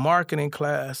marketing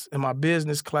class and my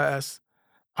business class,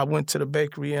 I went to the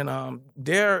bakery, and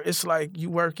there it's like you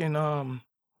working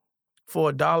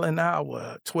for $1 an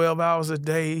hour, 12 hours a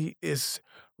day. It's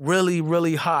really,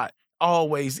 really hot,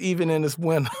 always, even in this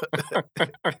winter.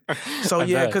 So I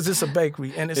yeah, bet. because it's a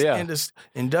bakery, and it's Yeah. in this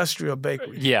industrial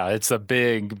bakery. Yeah, it's a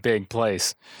big, big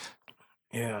place.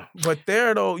 Yeah. But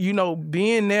there though, you know,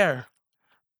 being there,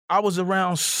 I was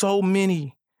around so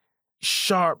many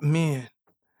sharp men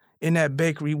in that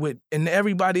bakery and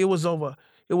everybody, it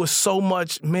was so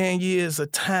much years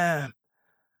of time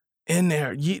in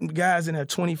there. Guys in there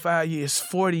 25 years,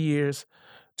 40 years,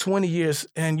 20 years,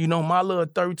 and you know, my little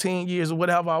 13 years or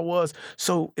whatever I was.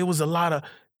 So it was a lot of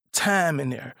time in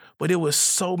there, but it was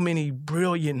so many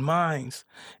brilliant minds.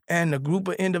 And the group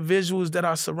of individuals that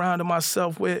I surrounded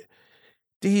myself with,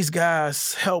 these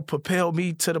guys helped propel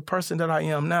me to the person that I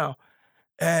am now.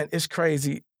 And it's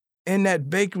crazy. In that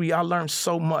bakery, I learned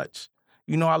so much.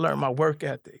 You know, I learned my work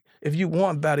ethic. If you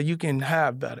want better, you can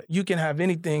have better. You can have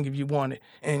anything if you want it,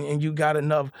 and you got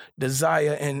enough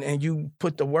desire and you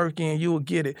put the work in, you will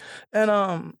get it.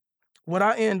 And what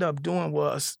I ended up doing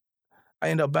was I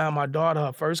ended up buying my daughter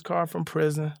her first car from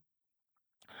prison.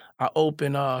 I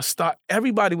opened stock.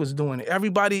 Everybody was doing it.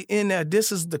 Everybody in there,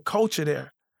 this is the culture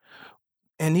there.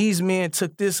 And these men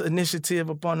took this initiative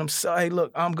upon themselves. Hey,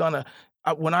 look,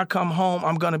 when I come home,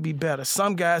 I'm gonna be better.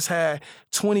 Some guys had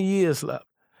 20 years left.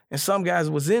 And some guys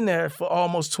was in there for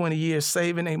almost 20 years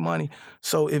saving their money.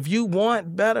 So if you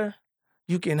want better,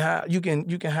 you can have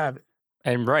it.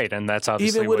 And right, and that's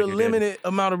obviously Even with what a you did. limited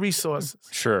amount of resources.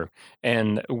 Sure.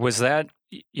 And was that,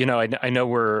 you know, I know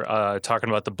we're talking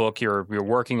about the book you're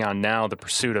working on now, The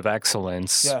Pursuit of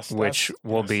Excellence, Yes, which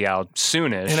will be out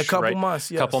soonish. In a couple right?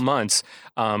 months, yes. Couple months.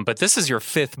 But this is your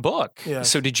 5th book. Yes.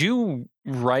 So did you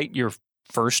write your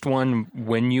first one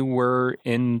when you were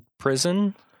in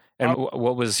prison? And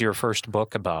what was your first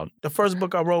book about? The first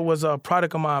book I wrote was a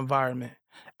product of my environment.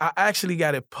 I actually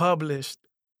got it published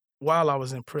while I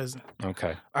was in prison.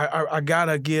 Okay. I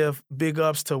gotta give big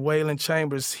ups to Waylon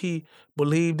Chambers. He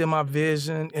believed in my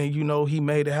vision, and you know, he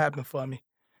made it happen for me.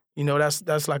 You know,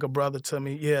 that's like a brother to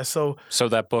me. Yeah. So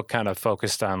that book kind of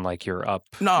focused on like your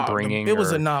no, upbringing. it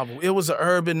was a novel. It was an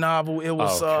urban novel. It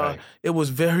was Okay. It was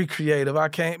very creative.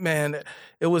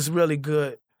 It was really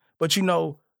good. But you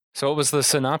know, So what was the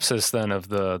synopsis then of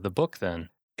the book then?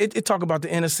 it talk about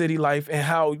the inner city life and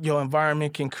how your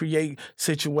environment can create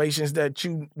situations that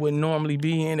you would normally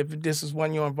be in if this is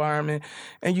one your environment.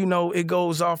 And you know, it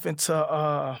goes off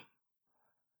into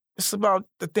it's about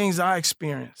the things I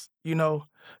experienced, you know.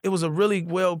 It was a really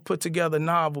well put together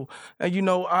novel. And you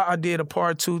know, I did a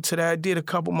part 2 to that. I did a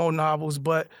couple more novels,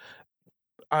 but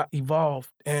I evolved.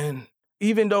 And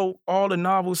even though all the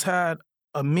novels had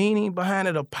a meaning behind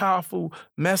it, a powerful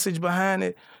message behind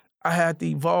it, I had to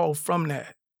evolve from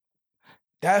that.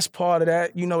 That's part of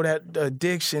that, you know, that the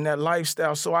addiction, that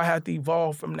lifestyle. So I had to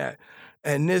evolve from that.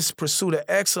 And this pursuit of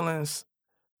excellence,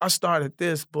 I started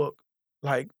this book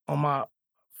like on my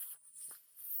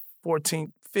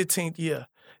 14th, 15th year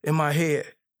in my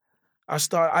head. I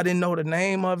didn't know the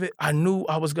name of it. I knew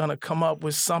I was gonna come up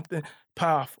with something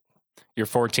powerful. Your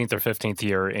 14th or 15th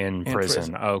year in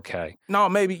prison. Okay. No,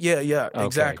 maybe, yeah, Okay.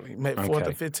 exactly. Maybe 4th Okay.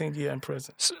 or 15th year in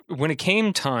prison. So when it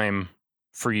came time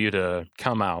for you to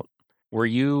come out, were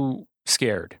you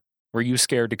scared? Were you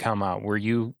scared to come out? Were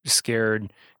you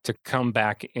scared to come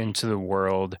back into the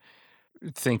world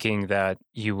thinking that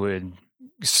you would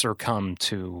succumb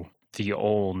to the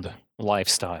old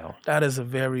lifestyle? That is a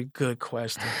very good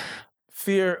question.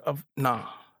 Fear of,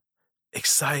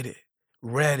 excited,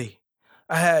 ready.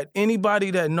 I had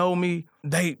anybody that know me,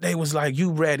 they was like,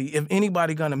 you ready. If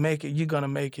anybody gonna make it, you're gonna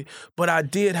make it. But I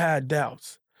did have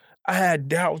doubts. I had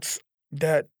doubts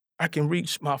that I can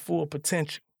reach my full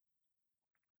potential.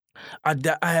 I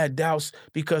had doubts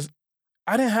because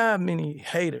I didn't have many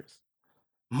haters.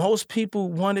 most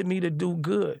people wanted me to do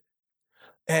good.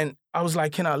 And I was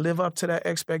like, can I live up to that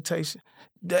expectation?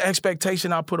 The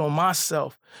expectation I put on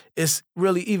myself is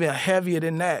really even heavier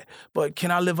than that. But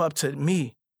can I live up to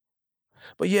me?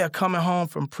 But yeah, coming home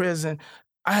from prison,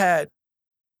 I had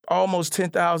almost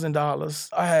 $10,000.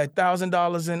 I had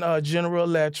 $1,000 in General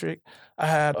Electric. I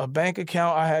had a bank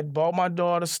account. I had bought my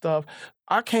daughter stuff.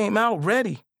 I came out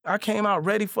ready. I came out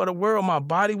ready for the world. My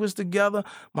body was together.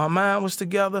 My mind was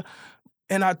together.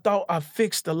 And I thought I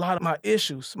fixed a lot of my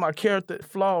issues, my character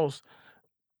flaws.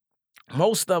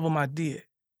 Most of them I did.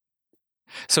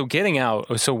 So getting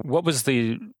out, so what was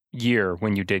the year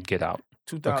when you did get out?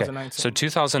 2019. Okay. So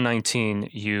 2019,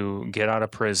 you get out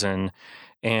of prison,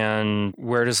 and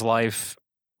where does life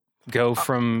go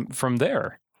from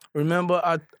there?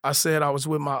 Remember, I said I was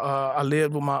with I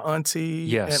lived with my auntie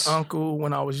Yes. and uncle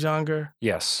when I was younger.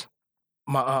 Yes.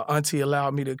 My auntie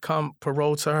allowed me to come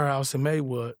parole to her house in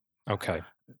Maywood. Okay.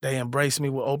 They embraced me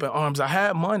with open arms. I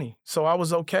had money, so I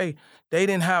was okay. They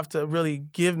didn't have to really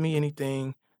give me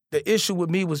anything. The issue with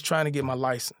me was trying to get my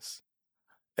license.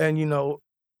 And,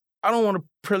 I don't want to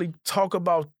really talk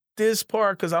about this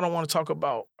part because I don't want to talk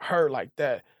about her like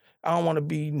that. I don't want to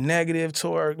be negative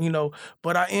to her,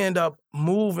 but I end up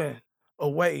moving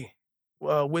away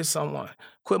with someone,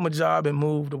 quit my job and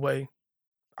moved away.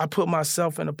 I put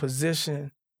myself in a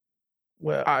position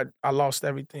where I lost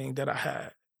everything that I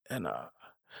had. And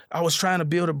I was trying to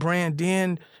build a brand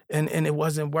then, and it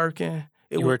wasn't working.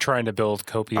 You were trying to build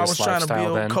Copious lifestyle then? I was trying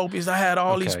to build Copious. I had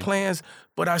all these Okay. plans,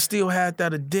 but I still had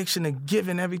that addiction of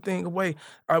giving everything away.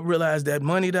 I realized that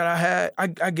money that I had,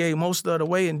 I gave most of it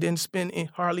away and didn't spend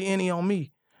hardly any on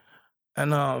me.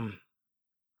 And,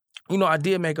 I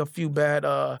did make a few bad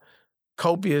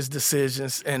Copious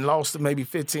decisions and lost maybe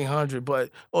 $1,500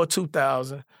 or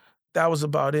 $2,000. That was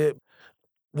about it.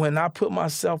 When I put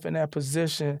myself in that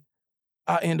position,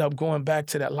 I end up going back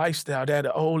to that lifestyle,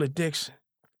 that old addiction.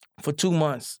 For 2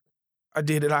 months, I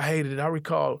did it. I hated it. I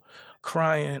recall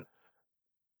crying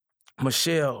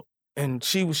Michelle, and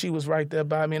she was right there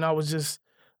by me, and I was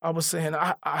saying,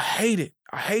 I hate it.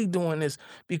 I hate doing this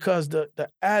because the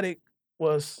addict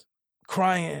was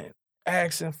crying,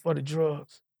 asking for the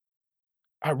drugs.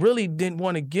 I really didn't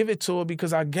want to give it to her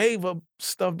because I gave her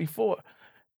stuff before.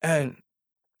 And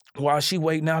while she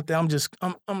waiting out there,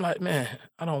 I'm like, man,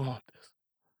 I don't want this.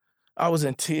 I was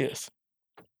in tears.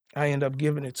 I ended up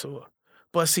giving it to her.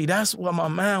 But see, that's what my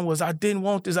mind was. I didn't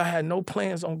want this. I had no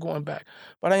plans on going back.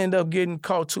 But I ended up getting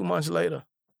caught 2 months later.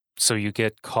 So you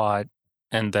get caught,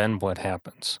 and then what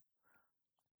happens?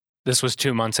 This was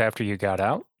 2 months after you got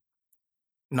out?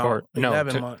 No,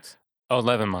 11 months. Oh,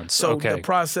 11 months. So okay. the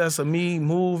process of me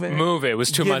moving. It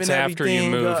was 2 months after you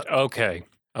moved. Okay.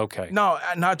 No,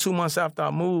 not 2 months after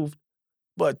I moved,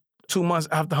 but 2 months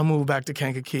after I moved back to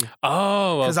Kankakee.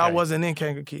 Oh, okay. Because I wasn't in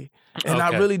Kankakee. And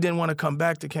I really didn't want to come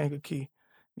back to Kankakee,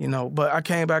 But I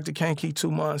came back to Kankakee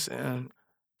 2 months and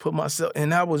put myself,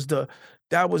 and that was the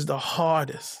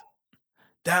hardest.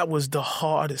 That was the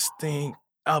hardest thing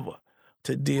ever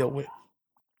to deal with.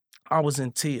 I was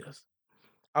in tears.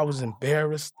 I was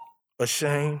embarrassed,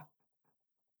 ashamed.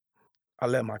 I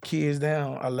let my kids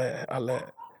down. I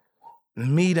let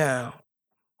me down.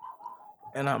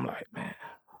 And I'm like, man.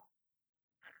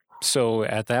 So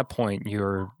at that point,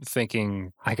 you're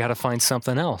thinking, I got to find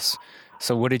something else.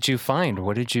 So what did you find?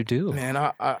 What did you do? Man,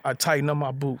 I tightened up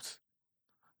my boots.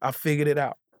 I figured it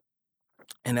out.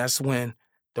 And that's when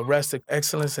the rest of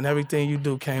excellence and everything you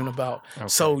do came about. Okay.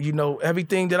 So,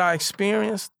 everything that I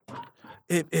experienced,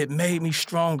 it made me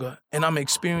stronger. And I'm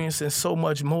experiencing so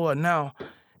much more now.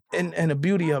 And the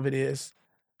beauty of it is,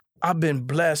 I've been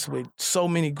blessed with so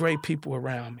many great people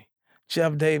around me.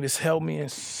 Jeff Davis helped me in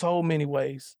so many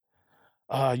ways.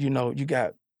 You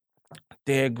got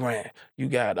Dad Grant, you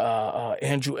got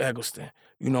Andrew Eggleston.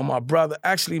 My brother,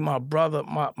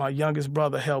 my youngest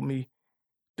brother helped me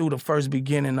through the first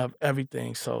beginning of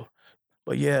everything. So,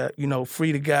 but yeah,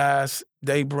 Free the Guys,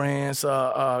 Day Brands,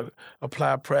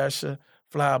 Apply Pressure,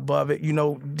 Fly Above It.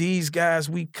 These guys,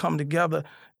 we come together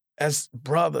as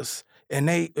brothers. And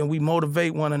we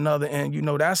motivate one another. And,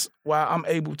 that's why I'm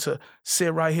able to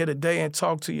sit right here today and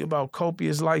talk to you about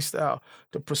Copious lifestyle,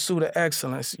 the pursuit of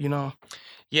excellence,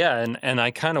 Yeah, and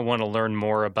I kind of want to learn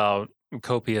more about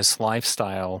Copious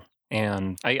lifestyle.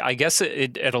 And I guess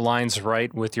it aligns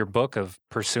right with your book of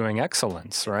pursuing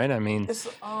excellence, right? I mean,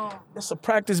 it's a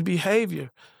practice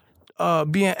behavior,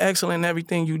 being excellent in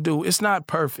everything you do. It's not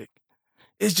perfect.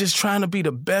 It's just trying to be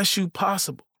the best you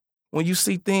possible. When you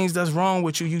see things that's wrong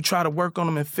with you, you try to work on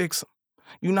them and fix them.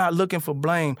 You're not looking for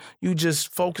blame. You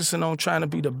just focusing on trying to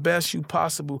be the best you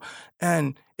possible.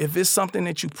 And if it's something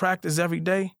that you practice every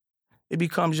day, It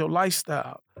becomes your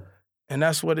lifestyle. And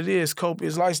that's what it is,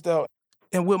 copious lifestyle.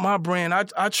 And with my brand,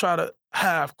 I try to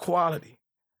have quality.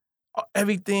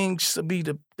 Everything should be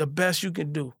the best you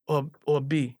can do or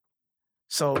be.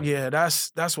 So yeah,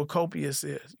 that's what copious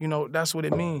is. That's what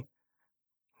it means.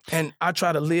 And I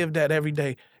try to live that every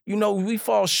day. We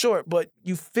fall short, but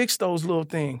you fix those little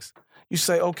things. You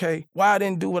say, okay, why I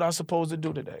didn't do what I was supposed to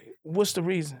do today? What's the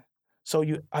reason? So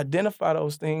you identify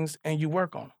those things and you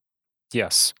work on them.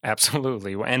 Yes,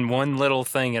 absolutely. And one little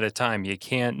thing at a time. You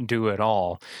can't do it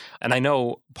all. And I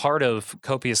know part of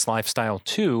Copious Lifestyle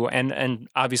too, and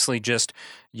obviously just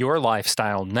your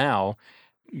lifestyle now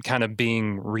kind of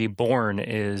being reborn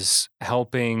is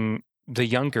helping the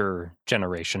younger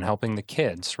generation, helping the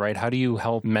kids, right? How do you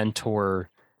help mentor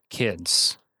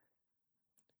kids?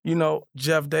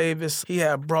 Jeff Davis, he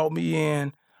had brought me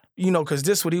in, because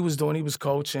this is what he was doing. He was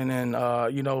coaching and,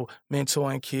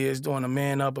 mentoring kids, doing a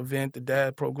Man Up event, the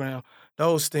dad program,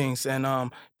 those things.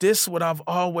 And this is what I've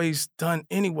always done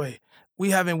anyway. We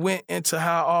haven't went into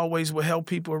how I always would help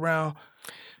people around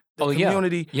the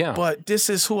community, yeah. But this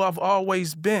is who I've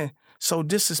always been. So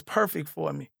this is perfect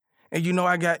for me. And,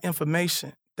 I got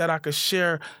information that I could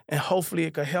share and hopefully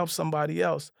it could help somebody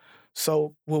else.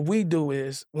 So what we do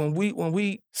is when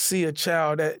we see a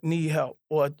child that need help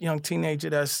or a young teenager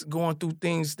that's going through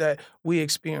things that we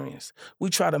experience, we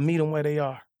try to meet them where they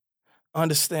are,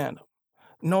 understand them.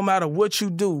 No matter what you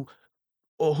do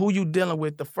or who you dealing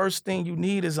with, the first thing you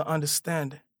need is an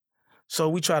understanding. So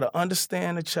we try to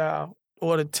understand the child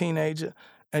or the teenager,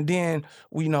 and then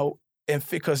and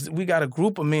because we got a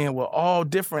group of men with all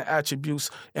different attributes,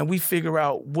 and we figure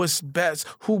out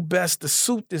who best to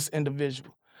suit this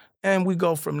individual. And we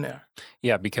go from there.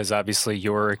 Yeah, because obviously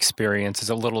your experience is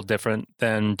a little different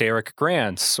than Derek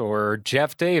Grant's or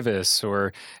Jeff Davis,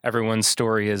 or everyone's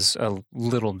story is a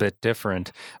little bit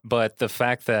different. But the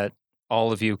fact that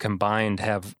all of you combined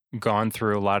have gone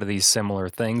through a lot of these similar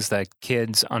things that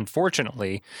kids,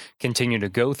 unfortunately, continue to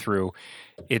go through,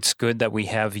 it's good that we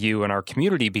have you in our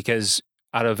community, because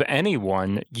out of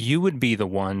anyone, you would be the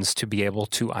ones to be able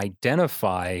to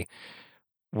identify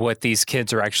what these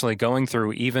kids are actually going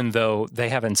through, even though they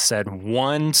haven't said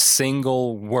one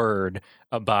single word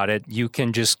about it. You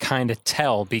can just kind of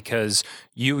tell because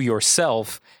you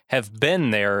yourself have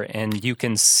been there and you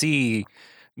can see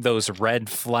those red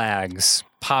flags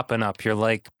popping up. You're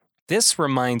like, this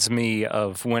reminds me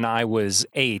of when I was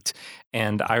 8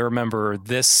 and I remember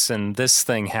this and this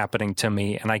thing happening to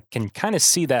me. And I can kind of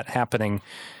see that happening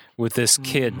with this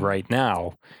kid right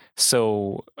now.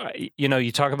 So,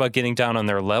 you talk about getting down on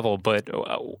their level, but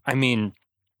I mean,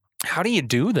 how do you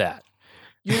do that?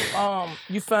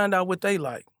 You find out what they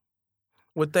like,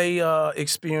 what they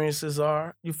experiences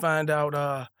are. You find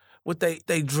out what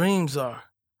they dreams are,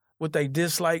 what they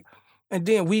dislike. And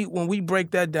then when we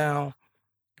break that down,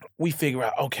 we figure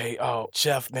out, okay,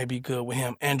 Jeff may be good with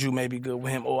him, Andrew may be good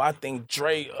with him, or I think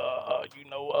Dre,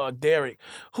 Derek,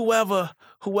 whoever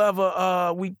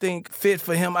we think fit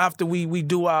for him after we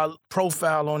do our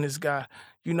profile on this guy,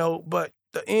 But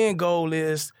the end goal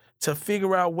is to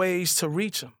figure out ways to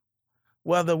reach them,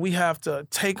 whether we have to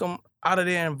take them out of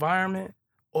their environment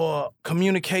or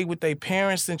communicate with their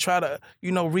parents and try to,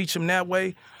 reach them that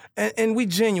way. And we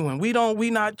genuine. We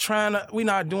not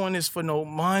doing this for no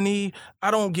money. I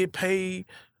don't get paid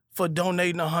for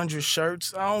donating 100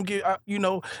 shirts. I don't get, I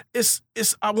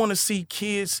want to see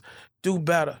kids do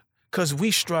better because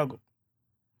we struggle.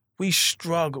 We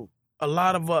struggle. A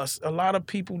lot of us, a lot of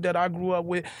people that I grew up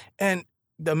with. And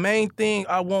the main thing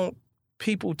I want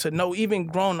people to know, even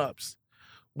grown-ups,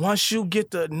 once you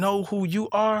get to know who you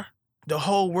are, the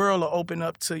whole world will open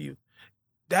up to you.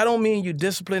 That don't mean you're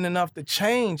disciplined enough to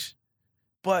change,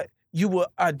 but you will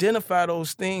identify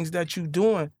those things that you're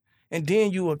doing, and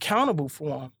then you're accountable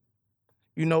for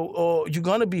them, or you're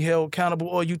going to be held accountable,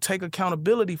 or you take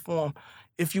accountability for them.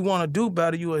 If you want to do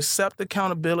better, you accept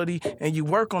accountability, and you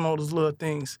work on all those little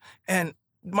things. And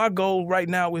my goal right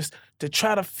now is to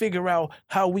try to figure out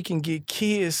how we can get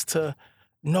kids to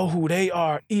know who they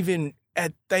are, even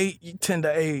at their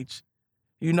tender age.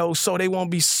 So they won't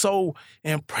be so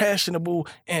impressionable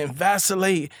and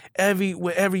vacillate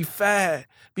with every fad.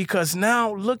 Because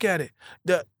now, look at it.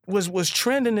 Was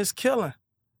trending is killing.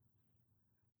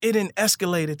 It didn't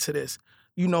escalate to this.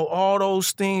 All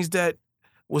those things that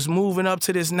was moving up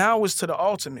to this, now it's to the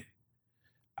ultimate.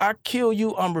 I kill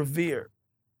you, I'm revered.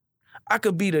 I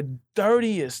could be the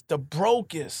dirtiest, the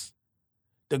brokest,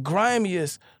 the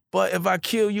grimiest, but if I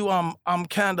kill you, I'm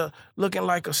kind of looking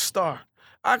like a star.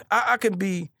 I could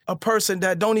be a person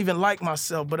that don't even like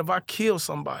myself, but if I kill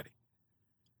somebody,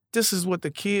 this is what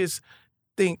the kids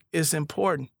think is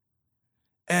important.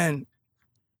 And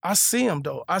I see them,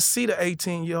 though. I see the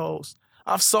 18-year-olds.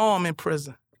 I saw them in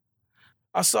prison.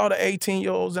 I saw the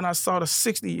 18-year-olds and I saw the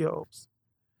 60-year-olds.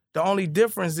 The only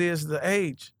difference is the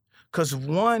age, because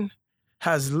one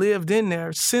has lived in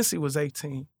there since he was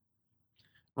 18.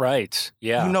 Right.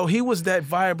 Yeah. You know, he was that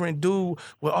vibrant dude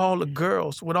with all the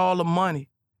girls, with all the money.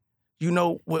 You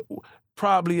know, with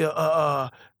probably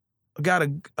got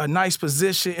a nice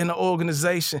position in the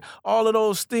organization. All of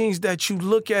those things that you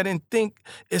look at and think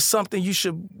is something you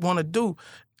should want to do.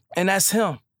 And that's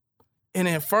him in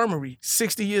the infirmary,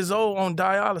 60 years old on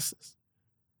dialysis.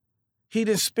 He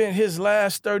done spent his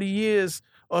last 30 years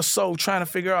or so trying to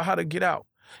figure out how to get out.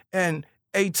 And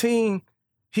 18,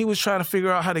 he was trying to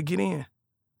figure out how to get in.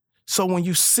 So when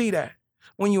you see that,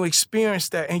 when you experience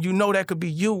that, and you know that could be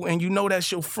you, and you know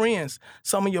that's your friends,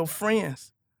 some of your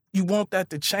friends, you want that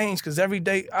to change, because every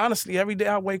day, honestly, every day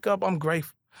I wake up, I'm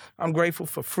grateful. I'm grateful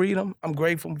for freedom. I'm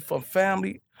grateful for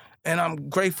family. And I'm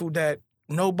grateful that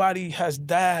nobody has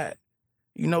died,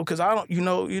 you know, because I don't, you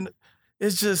know,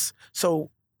 it's just, so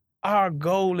our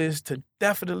goal is to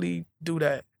definitely do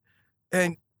that.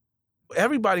 And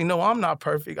everybody know I'm not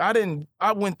perfect.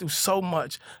 I went through so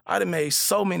much. I done made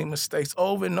so many mistakes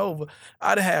over and over.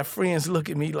 I done had friends look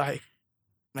at me like,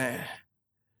 man,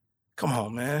 come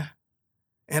on, man.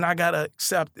 And I gotta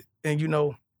accept it. And you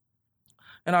know,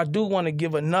 and I do want to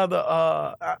give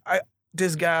another,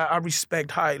 this guy I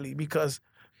respect highly because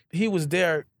he was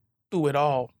there through it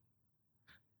all.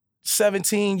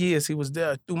 17 years he was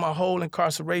there through my whole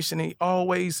incarceration. He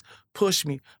always pushed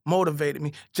me, motivated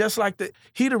me. Just like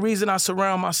he the reason I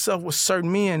surround myself with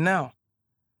certain men now.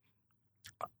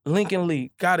 Lincoln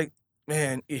Lee, got it,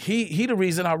 man. He the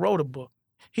reason I wrote a book.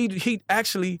 He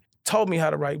actually taught me how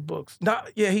to write books.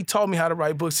 He taught me how to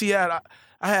write books. I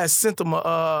had sent him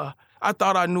I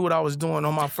thought I knew what I was doing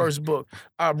on my first book.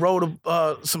 I wrote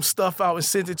some stuff out and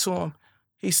sent it to him.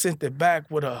 He sent it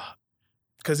back with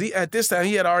because at this time,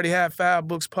 he had already had 5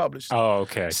 books published. Oh,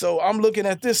 okay. So I'm looking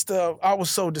at this stuff. I was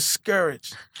so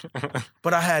discouraged.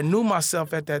 But I knew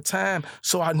myself at that time,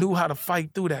 so I knew how to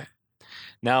fight through that.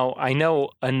 Now, I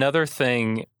know another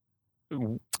thing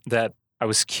that I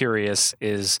was curious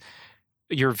is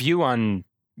your view on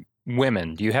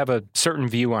women. Do you have a certain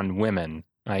view on women?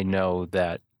 I know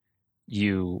that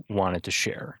you wanted to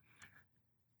share.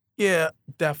 Yeah,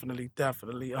 definitely.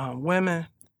 Women.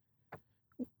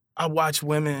 I watch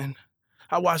women.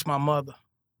 I watched my mother.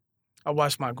 I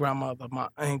watched my grandmother, my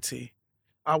auntie.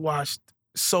 I watched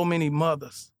so many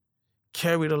mothers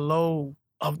carry the load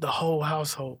of the whole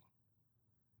household.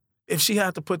 If she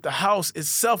had to put the house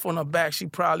itself on her back, she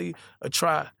probably would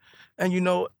try. And you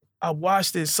know, I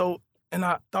watched it and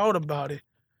I thought about it.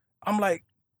 I'm like,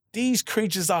 these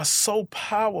creatures are so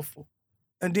powerful.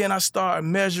 And then I started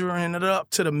measuring it up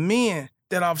to the men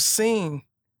that I've seen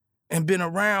and been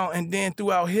around, and then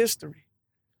throughout history.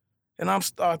 And I'm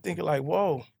start thinking like,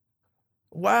 whoa,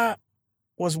 why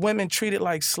was women treated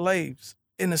like slaves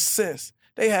in a sense?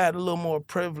 They had a little more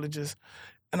privileges.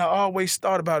 And I always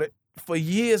thought about it. For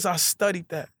years, I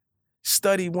studied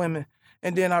women.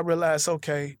 And then I realized,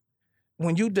 okay,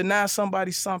 when you deny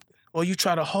somebody something or you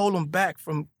try to hold them back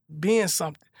from being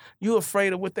something, you're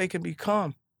afraid of what they can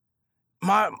become.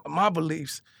 My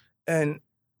beliefs. And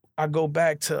I go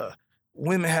back to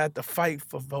women had to fight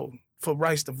for voting, for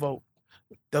rights to vote.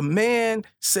 The man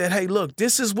said, hey, look,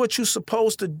 this is what you're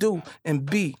supposed to do and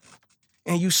be,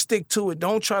 and you stick to it.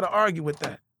 Don't try to argue with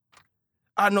that.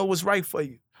 I know what's right for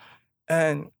you.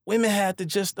 And women had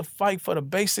to fight for the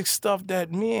basic stuff that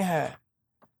men had.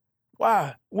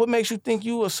 Why? What makes you think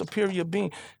you a superior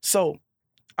being? So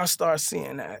I started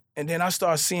seeing that. And then I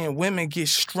started seeing women get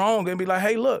strong and be like,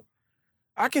 hey, look,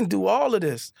 I can do all of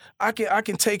this. I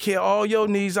can take care of all your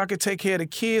needs. I can take care of the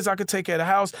kids. I can take care of the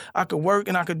house. I could work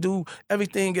and I could do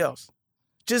everything else.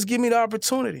 Just give me the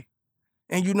opportunity.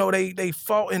 And you know, they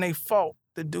fought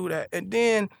to do that. And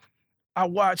then I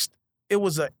watched, it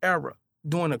was an era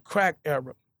during the crack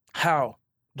era, how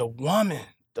the woman,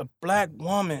 the black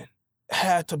woman,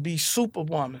 had to be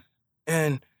superwoman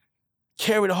and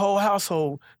carry the whole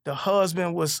household. The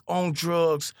husband was on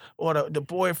drugs, or the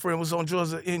boyfriend was on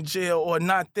drugs, in jail, or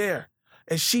not there.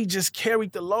 And she just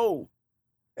carried the load.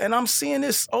 And I'm seeing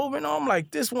this over and over. I'm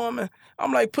like, this woman,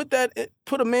 I'm like, put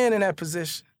a man in that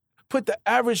position. Put the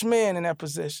average man in that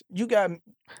position.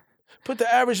 Put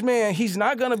the average man, he's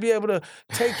not gonna be able to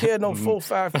take care of no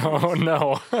 4-5 kids. Oh,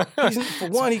 no. For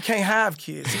one, he can't have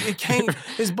kids.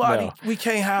 His body, no. We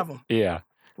can't have him. Yeah.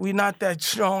 We're not that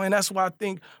strong, and that's why I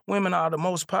think women are the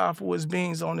most powerful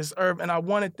beings on this earth. And I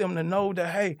wanted them to know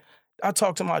that, hey, I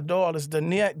talked to my daughters,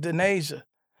 Denasia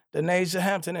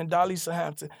Hampton and Dalisa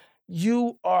Hampton.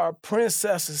 You are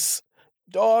princesses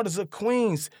daughters of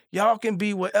queens. Y'all can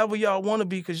be whatever y'all want to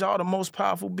be because y'all the most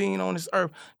powerful being on this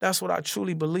earth. That's what I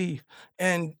truly believe.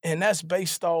 And that's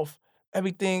based off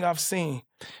everything I've seen.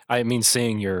 I mean,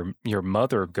 seeing your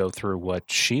mother go through what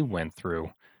she went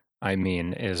through, I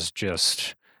mean, is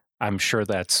just, I'm sure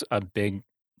that's a big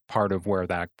part of where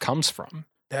that comes from.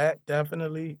 That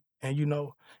definitely. And,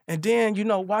 and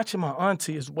then, watching my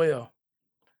auntie as well.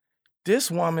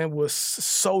 This woman was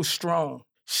so strong.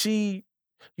 She,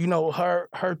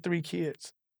 her 3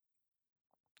 kids,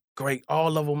 great,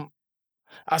 all of them.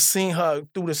 I seen her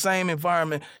through the same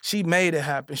environment. She made it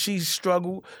happen. She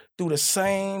struggled through the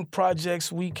same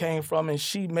projects we came from, and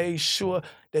she made sure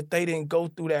that they didn't go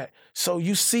through that. So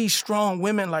you see strong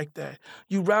women like that.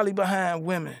 You rally behind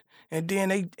women, and then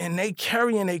they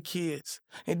carrying their kids.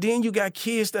 And then you got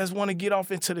kids that want to get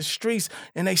off into the streets,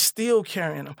 and they still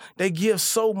carrying them. They give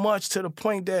so much to the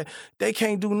point that they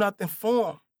can't do nothing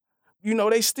for them.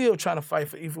 They still trying to fight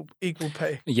for equal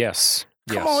pay. Yes.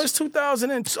 Come on, it's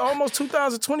 2000 and almost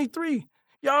 2023.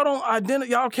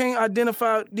 Y'all can't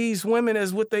identify these women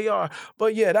as what they are.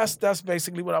 But yeah, that's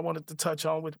basically what I wanted to touch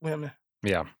on with women.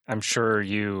 Yeah, I'm sure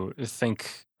you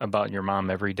think about your mom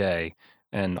every day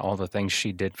and all the things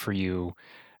she did for you.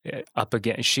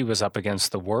 She was up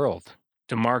against the world.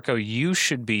 DeMarco, you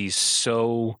should be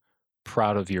so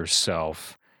proud of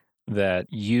yourself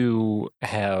that you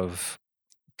have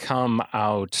come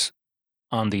out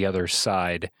on the other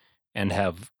side and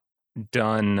have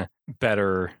done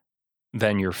better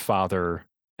than your father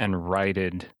and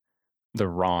righted the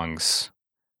wrongs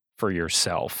for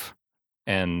yourself.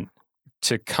 And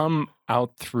to come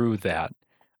out through that,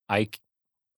 I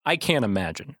can't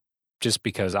imagine, just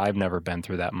because I've never been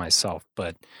through that myself.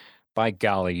 But by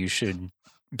golly, you should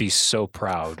be so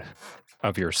proud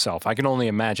of yourself. I can only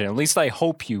imagine, at least I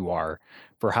hope you are,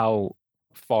 for how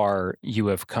far you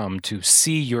have come to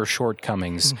see your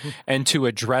shortcomings and to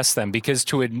address them, because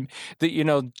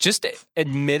just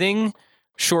admitting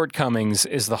shortcomings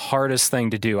is the hardest thing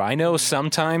to do. I know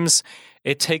sometimes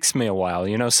it takes me a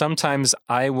while. Sometimes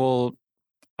I will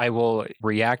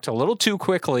react a little too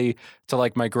quickly to,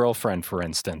 like, my girlfriend, for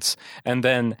instance. And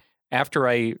then after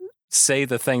I say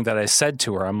the thing that I said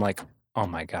to her, I'm like, oh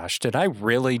my gosh, did I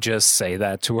really just say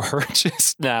that to her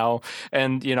just now?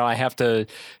 And, I have to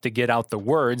get out the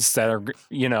words that are,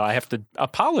 I have to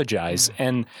apologize.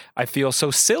 And I feel so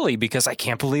silly because I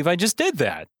can't believe I just did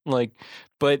that.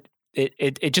 But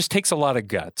it just takes a lot of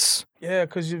guts. Yeah,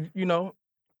 because,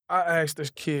 I asked the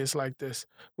kids like this.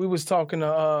 We was talking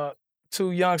to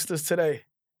 2 youngsters today.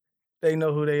 They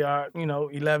know who they are,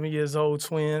 11 years old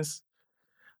twins.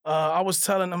 I was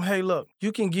telling them, hey, look,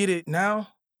 you can get it now,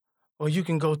 or you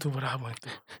can go through what I went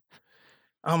through.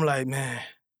 I'm like, man.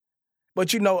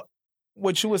 But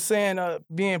what you were saying,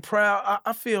 being proud,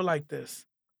 I feel like this.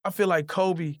 I feel like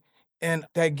Kobe and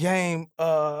that game,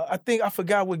 I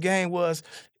forgot what game was.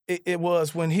 It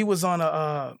was when he was on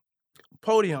a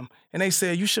podium and they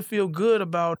said, you should feel good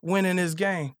about winning this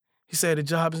game. He said, the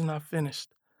job is not finished.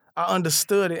 I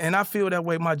understood it, and I feel that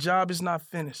way. My job is not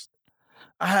finished.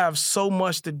 I have so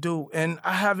much to do, and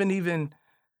I haven't even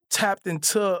tapped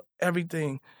into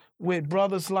everything. With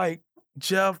brothers like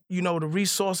Jeff, the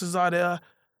resources are there.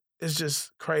 It's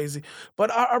just crazy.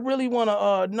 But I really want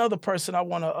to, another person I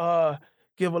want to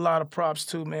give a lot of props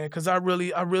to, man, because I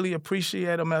really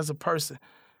appreciate him as a person.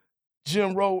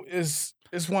 Jim Rowe is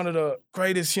one of the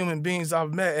greatest human beings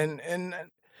I've met, and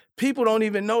people don't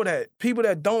even know that. People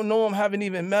that don't know him, haven't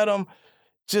even met him,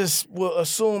 just will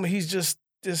assume he's just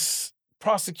this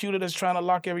prosecutor that's trying to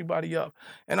lock everybody up.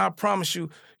 And I promise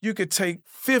you, you could take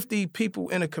 50 people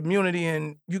in a community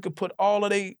and you could put all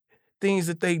of the things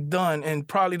that they've done and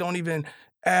probably don't even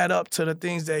add up to the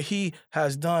things that he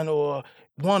has done or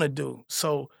want to do.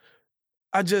 So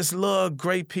I just love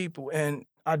great people, and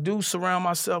I do surround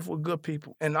myself with good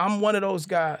people. And I'm one of those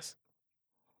guys.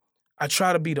 I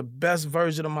try to be the best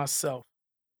version of myself.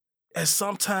 And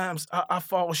sometimes I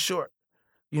fall short,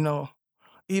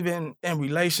 even in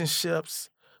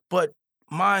relationships. But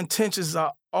my intentions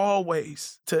are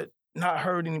always to not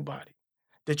hurt anybody,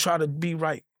 to try to be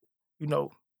right,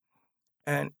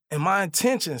 And my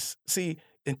intentions,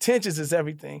 intentions is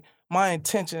everything. My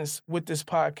intentions with this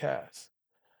podcast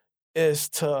is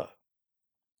to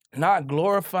not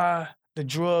glorify the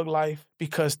drug life,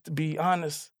 because, to be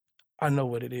honest, I know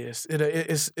what it is.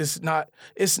 It's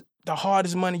the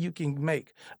hardest money you can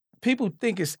make. People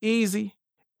think it's easy.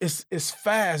 It's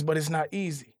fast, but it's not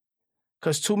easy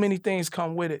because too many things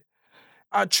come with it.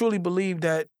 I truly believe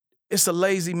that it's a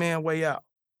lazy man way out.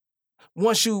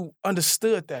 Once you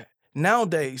understood that,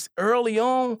 nowadays, early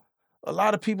on, A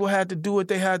lot of people had to do what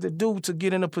they had to do to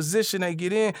get in a position they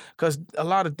get in because a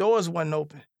lot of doors wasn't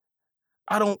open.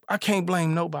 I can't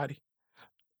blame nobody.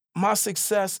 My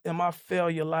success and my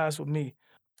failure lies with me.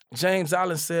 James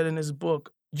Allen said in his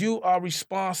book, you are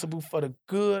responsible for the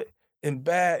good and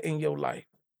bad in your life.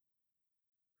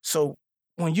 So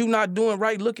when you're not doing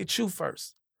right, look at you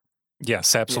first.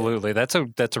 Yes, absolutely. Yeah.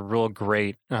 That's a real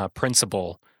great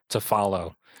principle to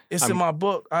follow. It's in my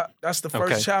book. That's the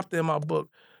first chapter in my book,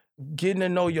 getting to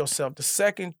know yourself. The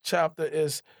second chapter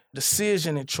is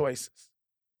decision and choices.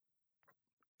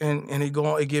 And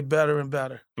it get better and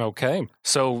better. Okay.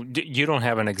 So you don't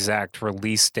have an exact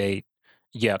release date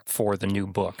yet for the new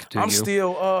book, do you? I'm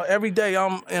still, every day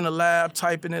I'm in a lab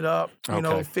typing it up, you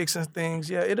know, fixing things.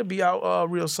 Yeah, it'll be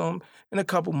out real soon, in a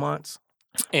couple months.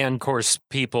 And, of course,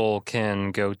 people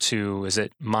can go to, is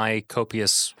it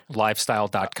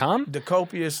mycopiousLifestyle.com? The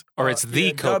Copious. Or it's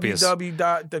The Copious.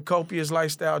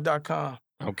 www.thecopiousLifestyle.com.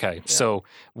 Okay. Yeah. So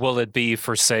will it be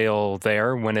for sale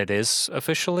there when it is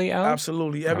officially out?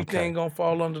 Absolutely. Everything going to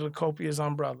fall under the Copious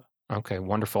umbrella. Okay,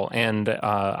 wonderful. And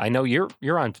I know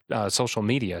you're on social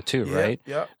media too, right?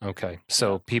 Yeah. Okay.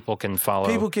 So people can follow.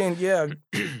 People can, you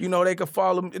know, they can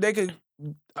follow me. They can,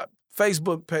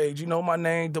 Facebook page, you know, my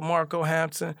name, DeMarco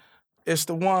Hampton. It's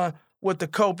the one with the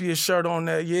Copious shirt on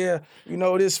there. Yeah, you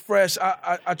know, it is fresh.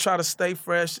 I try to stay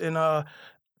fresh, and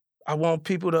I want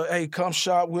people to, hey, come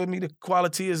shop with me. The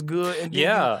quality is good, and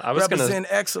I was represent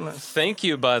excellence. Thank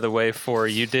you, by the way,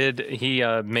 he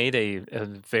made a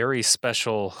very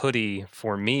special hoodie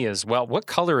for me as well. What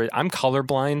color? I'm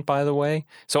colorblind, by the way,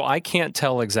 so I can't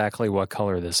tell exactly what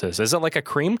color this is. Is it like a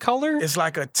cream color? It's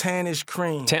like a tannish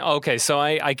cream. Okay, so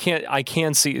I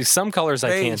can't see some colors.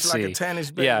 Beige, I can't see. Like a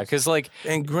tannish beige. Yeah, because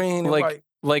and green and white.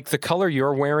 Like the color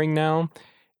you're wearing now,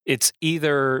 it's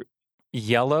either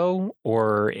yellow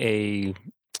or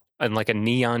like a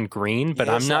neon green, but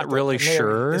I'm not really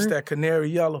sure. It's that canary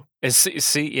yellow.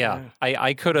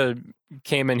 I could have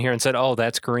came in here and said, "Oh,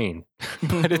 that's green,"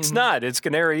 but it's not. It's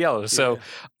canary yellow. So,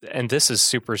 and this is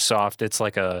super soft. It's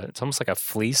almost like a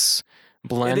fleece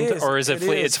blend, or is it?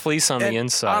 It's fleece on the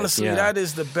inside. Honestly, that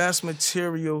is the best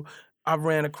material I've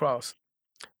ran across.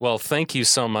 Well, thank you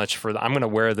so much I'm going to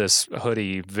wear this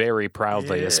hoodie very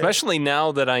proudly, especially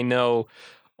now that I know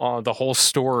the whole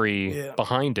story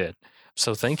behind it.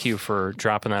 So thank you for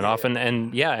dropping that off. And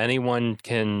anyone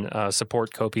can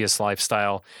support Copious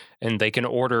Lifestyle, and they can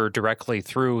order directly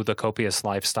through the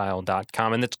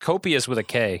copiousLifestyle.com. And it's Copious with a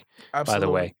K, by the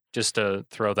way, just to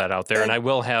throw that out there. And I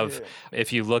will have,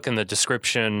 if you look in the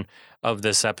description of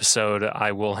this episode,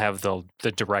 I will have the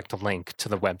direct link to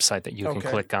the website that you can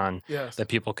click on, that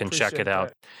people can check it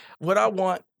out. What I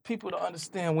want people to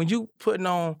understand, when you putting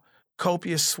on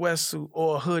Copious sweatsuit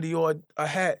or a hoodie or a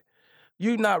hat,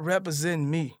 you not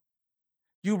representing me.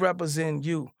 You represent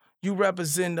you. You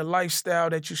represent the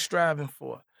lifestyle that you're striving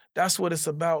for. That's what it's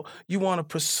about. You want to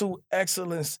pursue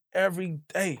excellence every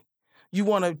day. You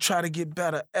want to try to get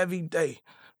better every day.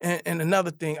 And another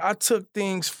thing, I took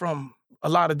things from a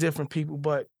lot of different people,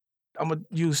 but I'm going to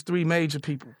use 3 major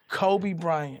people. Kobe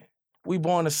Bryant. We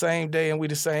born the same day and we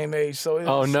the same age.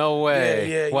 So no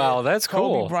way. Wow, that's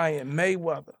cool. Kobe Bryant,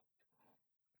 Mayweather.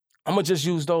 I'm going to just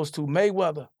use those 2.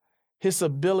 Mayweather, his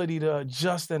ability to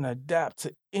adjust and adapt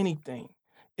to anything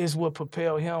is what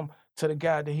propelled him to the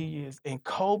guy that he is. And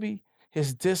Kobe,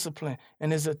 his discipline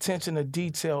and his attention to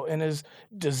detail and his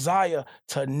desire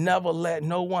to never let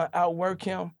no one outwork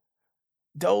him,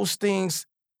 those things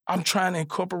I'm trying to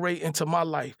incorporate into my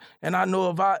life. And I know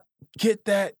if I get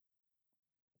that,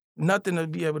 nothing will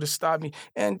be able to stop me.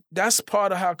 And that's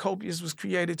part of how Copious was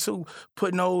created too,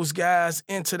 putting those guys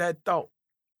into that thought.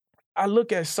 I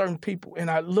look at certain people and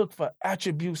I look for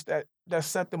attributes that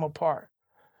set them apart.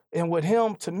 And with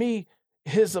him, to me,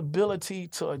 his ability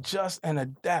to adjust and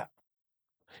adapt.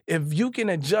 If you can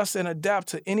adjust and adapt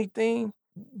to anything,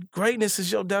 greatness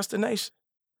is your destination.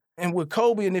 And with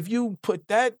Kobe, and if you put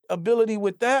that ability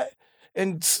with that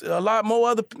and a lot more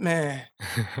other, man.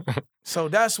 So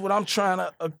that's what I'm trying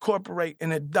to incorporate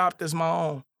and adopt as my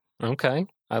own. Okay.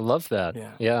 I love that.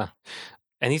 Yeah.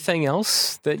 Anything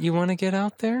else that you want to get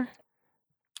out there?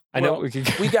 I know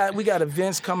we got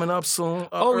events coming up soon.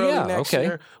 Early next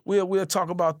year. We'll talk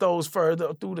about those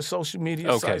further through the social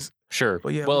media sites. Sure.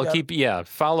 But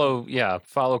follow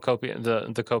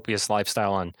the Copious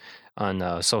Lifestyle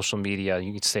on social media.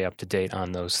 You can stay up to date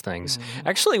on those things. Mm-hmm.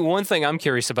 Actually, one thing I'm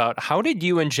curious about: how did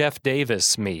you and Jeff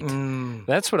Davis meet?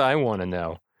 That's what I want to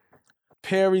know.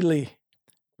 Perry Lee.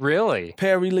 Really?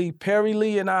 Perry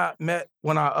Lee and I met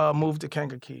when I moved to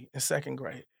Kankakee in 2nd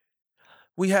grade.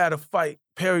 We had a fight.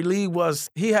 Perry Lee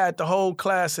he had the whole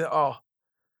class in awe.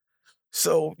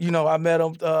 So, I met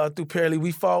him through Perry Lee.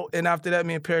 We fought, and after that,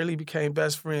 me and Perry Lee became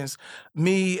best friends.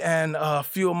 Me and a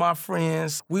few of my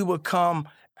friends, we would come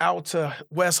out to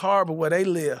West Harbor where they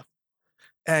live.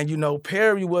 And,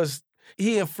 Perry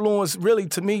he influenced, really,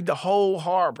 to me, the whole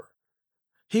harbor.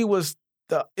 He was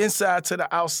the inside to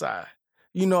the outside.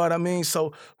 You know what I mean?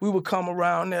 So we would come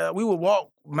around there. We would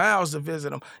walk miles to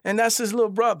visit him. And that's his little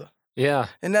brother. Yeah.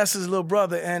 And that's his little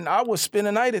brother. And I would spend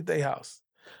the night at their house.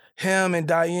 Him and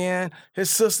Diane, his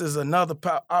sister's another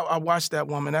I watched that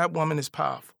woman. That woman is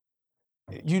powerful.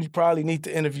 You probably need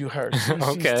to interview her.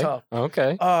 She's tough.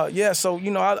 Okay. Yeah, so,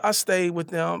 I stayed with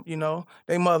them,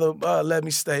 Their mother let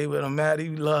me stay with them. Maddie,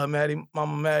 we love Maddie,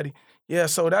 Mama Maddie. Yeah,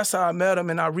 so that's how I met him,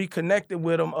 and I reconnected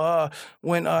with him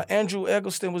when Andrew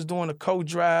Eggleston was doing a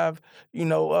co-drive,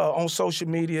 on social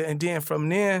media. And then from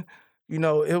then,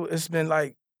 it's been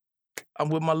like I'm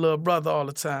with my little brother all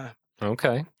the time.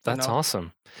 Okay, that's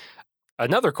awesome.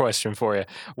 Another question for you.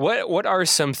 What are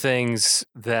some things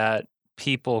that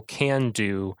people can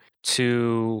do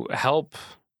to help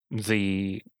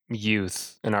the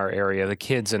youth in our area, the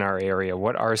kids in our area?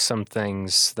 What are some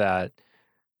things that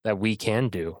we can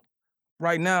do?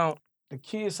 Right now, the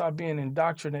kids are being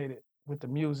indoctrinated with the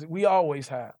music. We always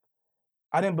have.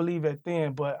 I didn't believe it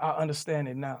then, but I understand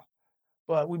it now.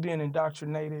 But we're being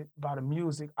indoctrinated by the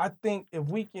music. I think if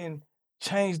we can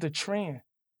change the trend,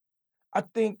 I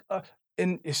think,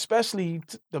 and especially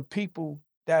the people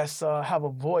that have a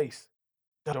voice,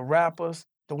 the rappers,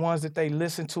 the ones that they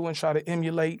listen to and try to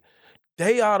emulate,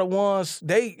 they are the ones,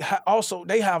 they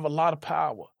have a lot of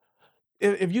power.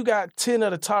 If you got 10 of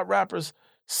the top rappers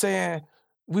saying,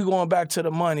 we going back to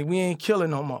the money, we ain't killing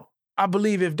no more. I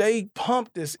believe if they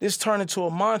pump this turn into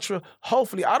a mantra,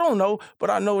 hopefully, I don't know, but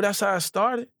I know that's how it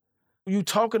started. You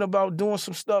talking about doing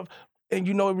some stuff and,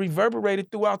 it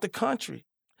reverberated throughout the country.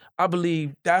 I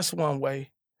believe that's one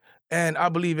way. And I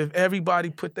believe if everybody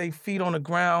put their feet on the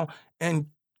ground and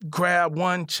grab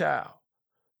one child,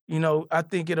 I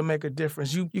think it'll make a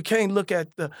difference. You can't look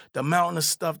at the mountain of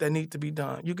stuff that need to be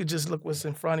done. You could just look what's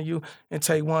in front of you and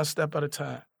take one step at a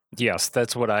time. Yes,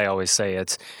 that's what I always say.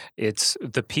 It's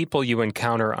the people you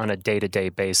encounter on a day-to-day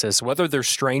basis, whether they're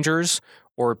strangers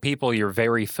or people you're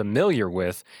very familiar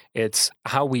with. It's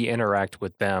how we interact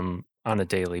with them on a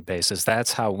daily basis.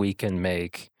 That's how we can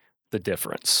make the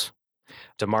difference.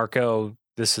 DeMarco,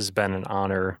 this has been an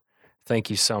honor. Thank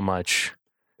you so much.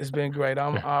 It's been great.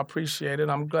 I appreciate it.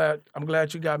 I'm glad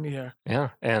you got me here. Yeah,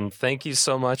 and thank you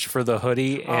so much for the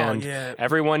hoodie. And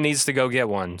everyone needs to go get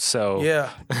one. So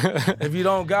yeah, if you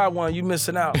don't got one, you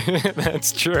missing out.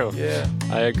 That's true. Yeah,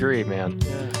 I agree, man.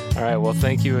 Yeah. All right. Well,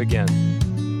 thank you again.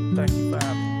 Thank you for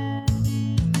having me.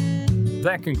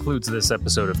 That concludes this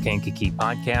episode of Kankakee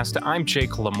Podcast. I'm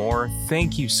Jake Lamore.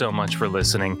 Thank you so much for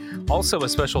listening. Also, a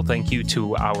special thank you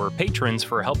to our patrons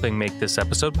for helping make this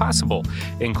episode possible,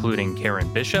 including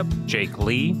Karen Bishop, Jake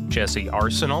Lee, Jesse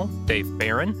Arsenal, Dave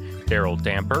Barron, Daryl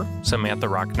Damper, Samantha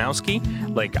Rocknowski,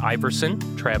 Lake Iverson,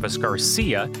 Travis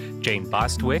Garcia, Jane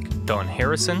Bostwick, Dawn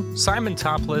Harrison, Simon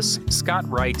Topless, Scott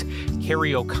Wright,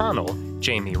 Carrie O'Connell,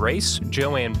 Jamie Race,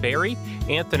 Joanne Berry,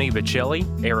 Anthony Vicelli,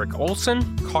 Eric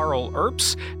Olson, Carl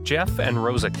Earps, Jeff and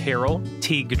Rosa Carroll,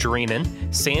 Teague Dreenan,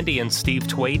 Sandy and Steve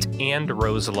Twait, and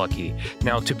Rose Lucky.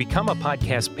 Now, to become a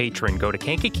podcast patron, go to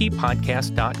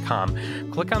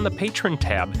KankakeePodcast.com, click on the Patron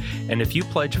tab, and if you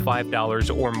pledge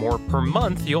 $5 or more per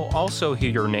month, you'll also hear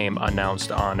your name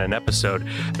announced on an episode.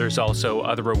 There's also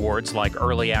other rewards like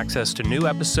early access to new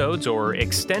episodes or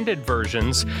extended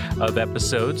versions of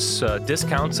episodes,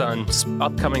 discounts on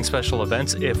upcoming special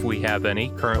events if we have any.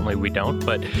 Currently we don't,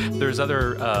 but there's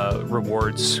other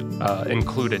rewards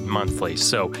included monthly.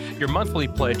 So your monthly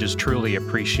pledge is truly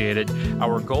appreciated.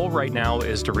 Our goal right now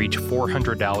is to reach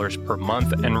 $400 per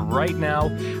month, and right now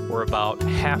we're about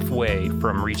halfway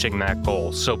from reaching that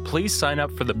goal. So please sign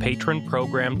up for the patron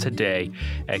program today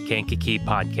at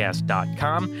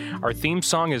KankakeePodcast.com. Our theme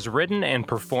song is written and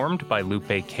performed by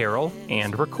Lupe Carroll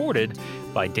and recorded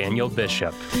by Daniel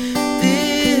Bishop.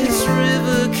 This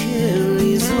river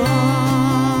carries on.